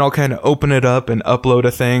 and I'll kind of open it up and upload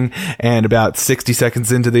a thing, and about 60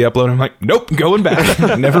 seconds into the upload, I'm like, nope, going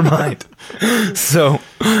back. Never mind. So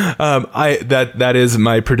that is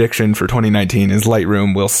my prediction for 2019. Is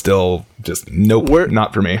Lightroom will still just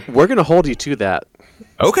not for me. We're going to hold you to that.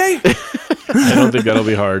 Okay. I don't think that'll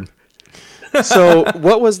be hard. So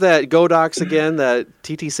what was that Godox again? That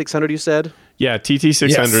TT600 you said? Yeah,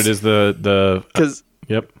 TT600 is the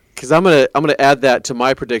yep. Because I'm gonna add that to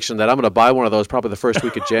my prediction that I'm gonna buy one of those probably the first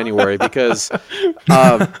week of January, because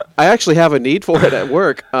I actually have a need for it at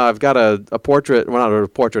work. I've got a portrait, well, not a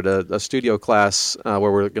portrait, a studio class where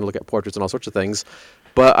we're gonna look at portraits and all sorts of things.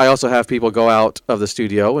 But I also have people go out of the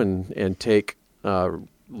studio and take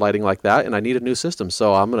lighting like that, and I need a new system,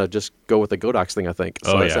 so I'm gonna just go with the Godox thing. I think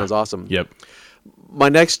so. That sounds awesome. Yep. My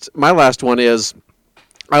last one is,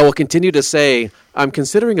 I will continue to say I'm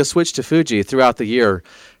considering a switch to Fuji throughout the year.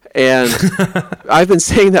 And I've been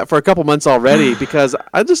saying that for a couple months already, because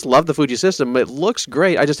I just love the Fuji system. It looks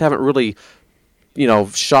great. I just haven't really,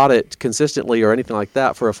 shot it consistently or anything like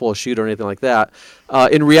that for a full shoot or anything like that.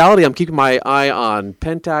 In reality, I'm keeping my eye on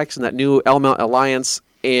Pentax and that new L-mount Alliance.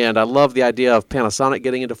 And I love the idea of Panasonic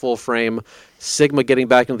getting into full frame, Sigma getting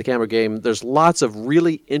back into the camera game. There's lots of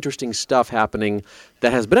really interesting stuff happening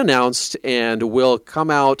that has been announced and will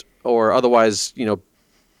come out or otherwise,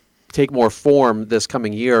 take more form this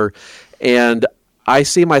coming year. And I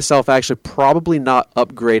see myself actually probably not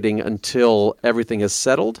upgrading until everything is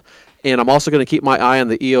settled. And I'm also going to keep my eye on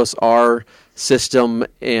the EOS R system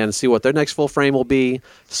and see what their next full frame will be.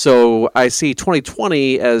 So I see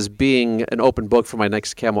 2020 as being an open book for my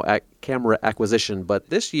next camera acquisition. But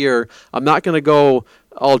this year, I'm not going to go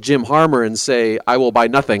all Jim Harmer and say I will buy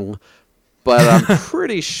nothing. but I'm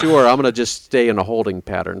pretty sure I'm going to just stay in a holding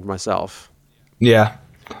pattern myself. Yeah.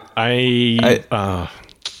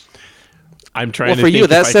 I'm trying Well, to for think you, if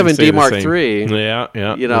that I can say 7D the Mark same. III,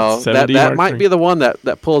 Yeah. you know, The that 7D Mark might III. be the one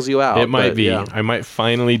that pulls you out. It might but, be. yeah. I might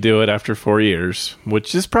finally do it after 4 years,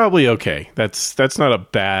 which is probably okay. That's not a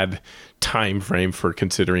bad time frame for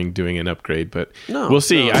considering doing an upgrade, but No, we'll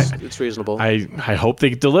see. no, it's reasonable. I hope they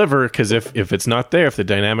deliver, because if it's not there, if the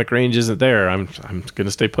dynamic range isn't there, I'm going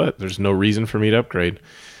to stay put. There's no reason for me to upgrade.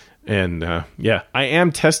 And I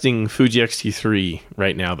am testing Fuji X-T3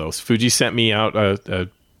 right now, though. So Fuji sent me out a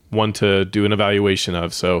one to do an evaluation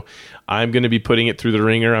of, so I'm going to be putting it through the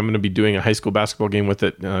ringer. I'm going to be doing a high school basketball game with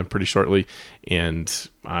it pretty shortly, and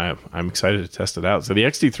I'm excited to test it out. So the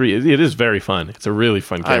X-T3, it is very fun. It's a really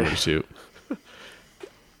fun camera to shoot.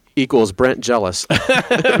 Equals Brent jealous.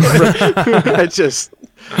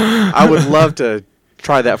 I would love to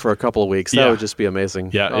try that for a couple of weeks. That would just be amazing.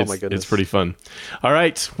 Yeah, oh my goodness, it's pretty fun. All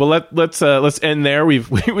right, well let's end there.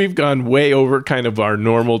 We've gone way over kind of our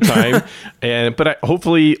normal time, but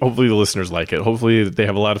hopefully the listeners like it. Hopefully they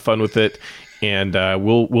have a lot of fun with it, and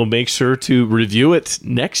we'll make sure to review it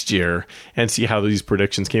next year and see how these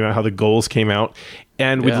predictions came out, how the goals came out.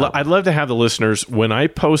 And I'd love to have the listeners, when I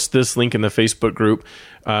post this link in the Facebook group,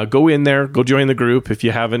 go in there, go join the group if you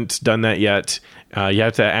haven't done that yet. You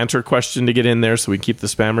have to answer a question to get in there, so we keep the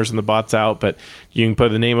spammers and the bots out. But you can put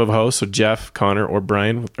the name of a host, so Jeff, Connor, or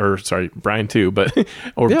Brian, Brian too, but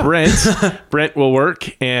Brent. Brent will work,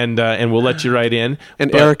 and we'll let you right in.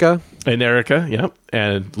 And Erica. And Erica, yep.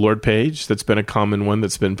 And Lord Page, that's been a common one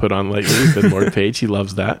that's been put on lately. Been Lord Page, he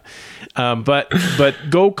loves that. But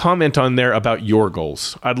go comment on there about your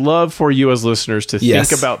goals. I'd love for you as listeners to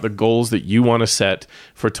think about the goals that you want to set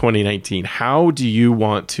for 2019. How do you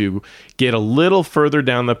want to get a little further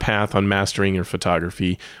down the path on mastering your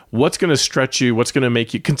photography? What's going to stretch you? What's going to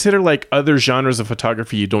make you consider like other genres of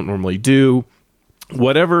photography you don't normally do?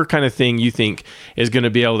 Whatever kind of thing you think is going to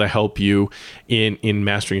be able to help you in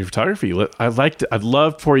mastering your photography. I'd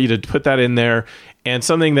love for you to put that in there, and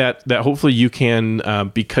something that hopefully you can,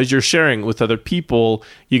 because you're sharing with other people,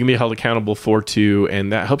 you can be held accountable for too,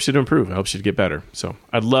 and that helps you to improve. It helps you to get better. So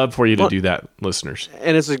I'd love for you to do that, listeners.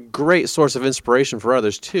 And it's a great source of inspiration for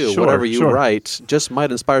others too. Whatever you write just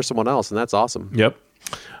might inspire someone else, and that's awesome. Yep.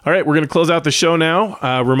 All right, we're going to close out the show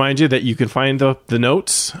now. Remind you that you can find the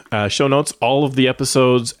notes, show notes, all of the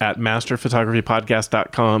episodes at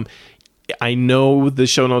masterphotographypodcast.com. I know the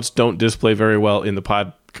show notes don't display very well in the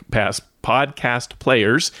podcast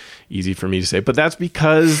players. Easy for me to say, but that's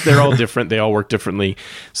because they're all different. They all work differently.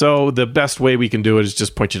 So the best way we can do it is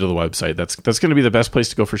just point you to the website. That's going to be the best place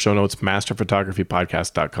to go for show notes,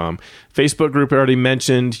 masterphotographypodcast.com. Facebook group I already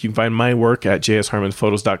mentioned. You can find my work at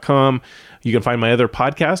jsharmanphotos.com. You can find my other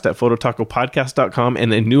podcast at phototacopodcast.com,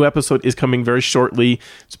 and a new episode is coming very shortly.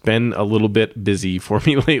 It's been a little bit busy for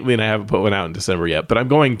me lately, and I haven't put one out in December yet, but I'm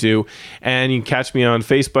going to. And you can catch me on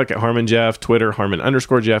Facebook at Harmon Jeff, Twitter,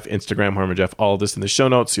 Harmon_Jeff, Instagram, Harmon Jeff, all of this in the show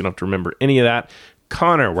notes. You don't have to remember any of that.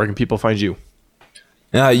 Connor, where can people find you?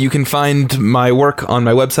 You can find my work on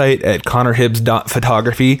my website at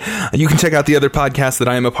connorhibbs.photography. You can check out the other podcast that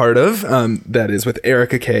I am a part of. That is with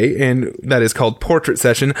Erica Kay, and that is called Portrait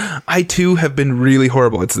Session. I too have been really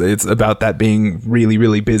horrible. It's about that being really,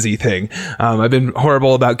 really busy thing. I've been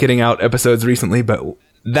horrible about getting out episodes recently, but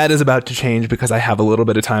that is about to change because I have a little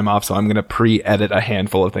bit of time off, so I'm going to pre-edit a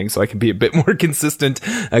handful of things so I can be a bit more consistent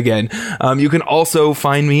again. You can also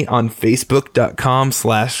find me on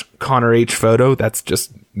facebook.com/ConnorHPhoto. That's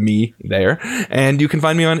just me there. And you can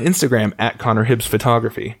find me on Instagram at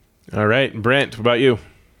ConnorHibbsPhotography. All right. Brent, what about you?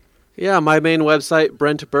 Yeah, my main website,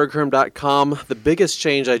 brentbergherm.com. The biggest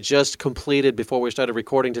change I just completed before we started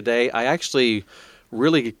recording today, I actually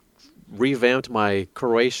really revamped my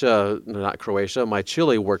my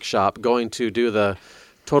Chile workshop, going to do the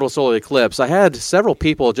total solar eclipse. I had several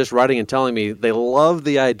people just writing and telling me they loved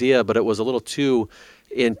the idea, but it was a little too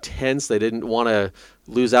intense. They didn't want to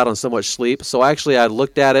lose out on so much sleep. So actually I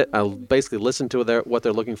looked at it. I basically listened to what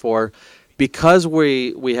they're looking for. Because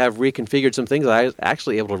we have reconfigured some things, I was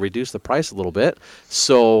actually able to reduce the price a little bit.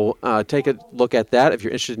 So take a look at that if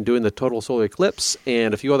you're interested in doing the total solar eclipse,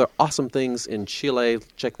 and a few other awesome things in Chile.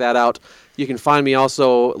 Check that out. You can find me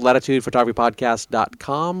also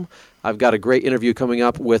latitudephotographypodcast.com. I've got a great interview coming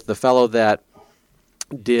up with the fellow that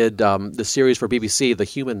did the series for BBC, The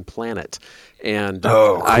Human Planet. And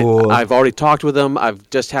cool. I've already talked with him. I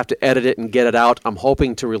just have to edit it and get it out. I'm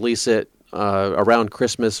hoping to release it around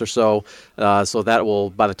Christmas or so. So that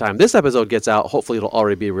will, by the time this episode gets out, hopefully it'll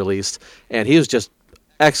already be released. And he was just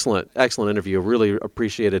Excellent interview. Really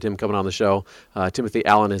appreciated him coming on the show. Timothy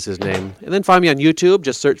Allen is his name. And then find me on YouTube.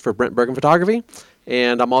 Just search for Brent Bergen Photography.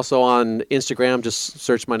 And I'm also on Instagram. Just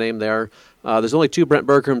search my name there. There's only 2 Brent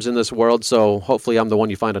Bergrams in this world, so hopefully I'm the one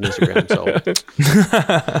you find on Instagram.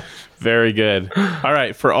 So. Very good. All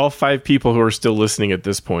right, for all 5 people who are still listening at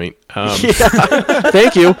this point.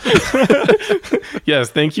 Thank you. Yes,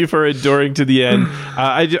 thank you for enduring to the end.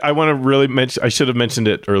 I want to really mention, I should have mentioned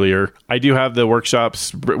it earlier. I do have the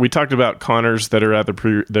workshops. We talked about Connor's that are at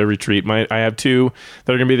the retreat. I have 2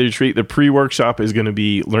 that are going to be the retreat. The pre-workshop is going to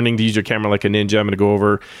be learning to use your camera like a ninja. I'm going to go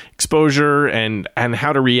over exposure and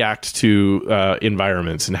how to react to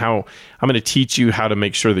environments, and how I'm going to teach you how to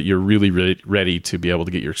make sure that you're really ready to be able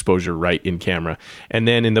to get your exposure right in camera. And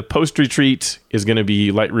then in the post-retreat is going to be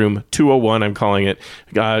Lightroom 201, I'm calling it.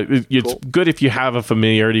 It's good if you have a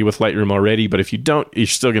familiarity with Lightroom already, but if you don't, you're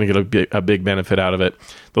still going to get a big benefit out of it.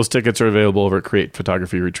 Those tickets are available over at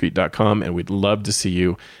createphotographyretreat.com, and we'd love to see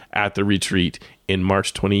you at the retreat in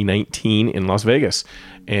March 2019 in Las Vegas.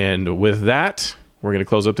 And with that, we're going to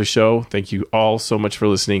close up the show. Thank you all so much for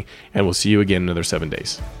listening, and we'll see you again in another 7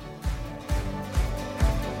 days.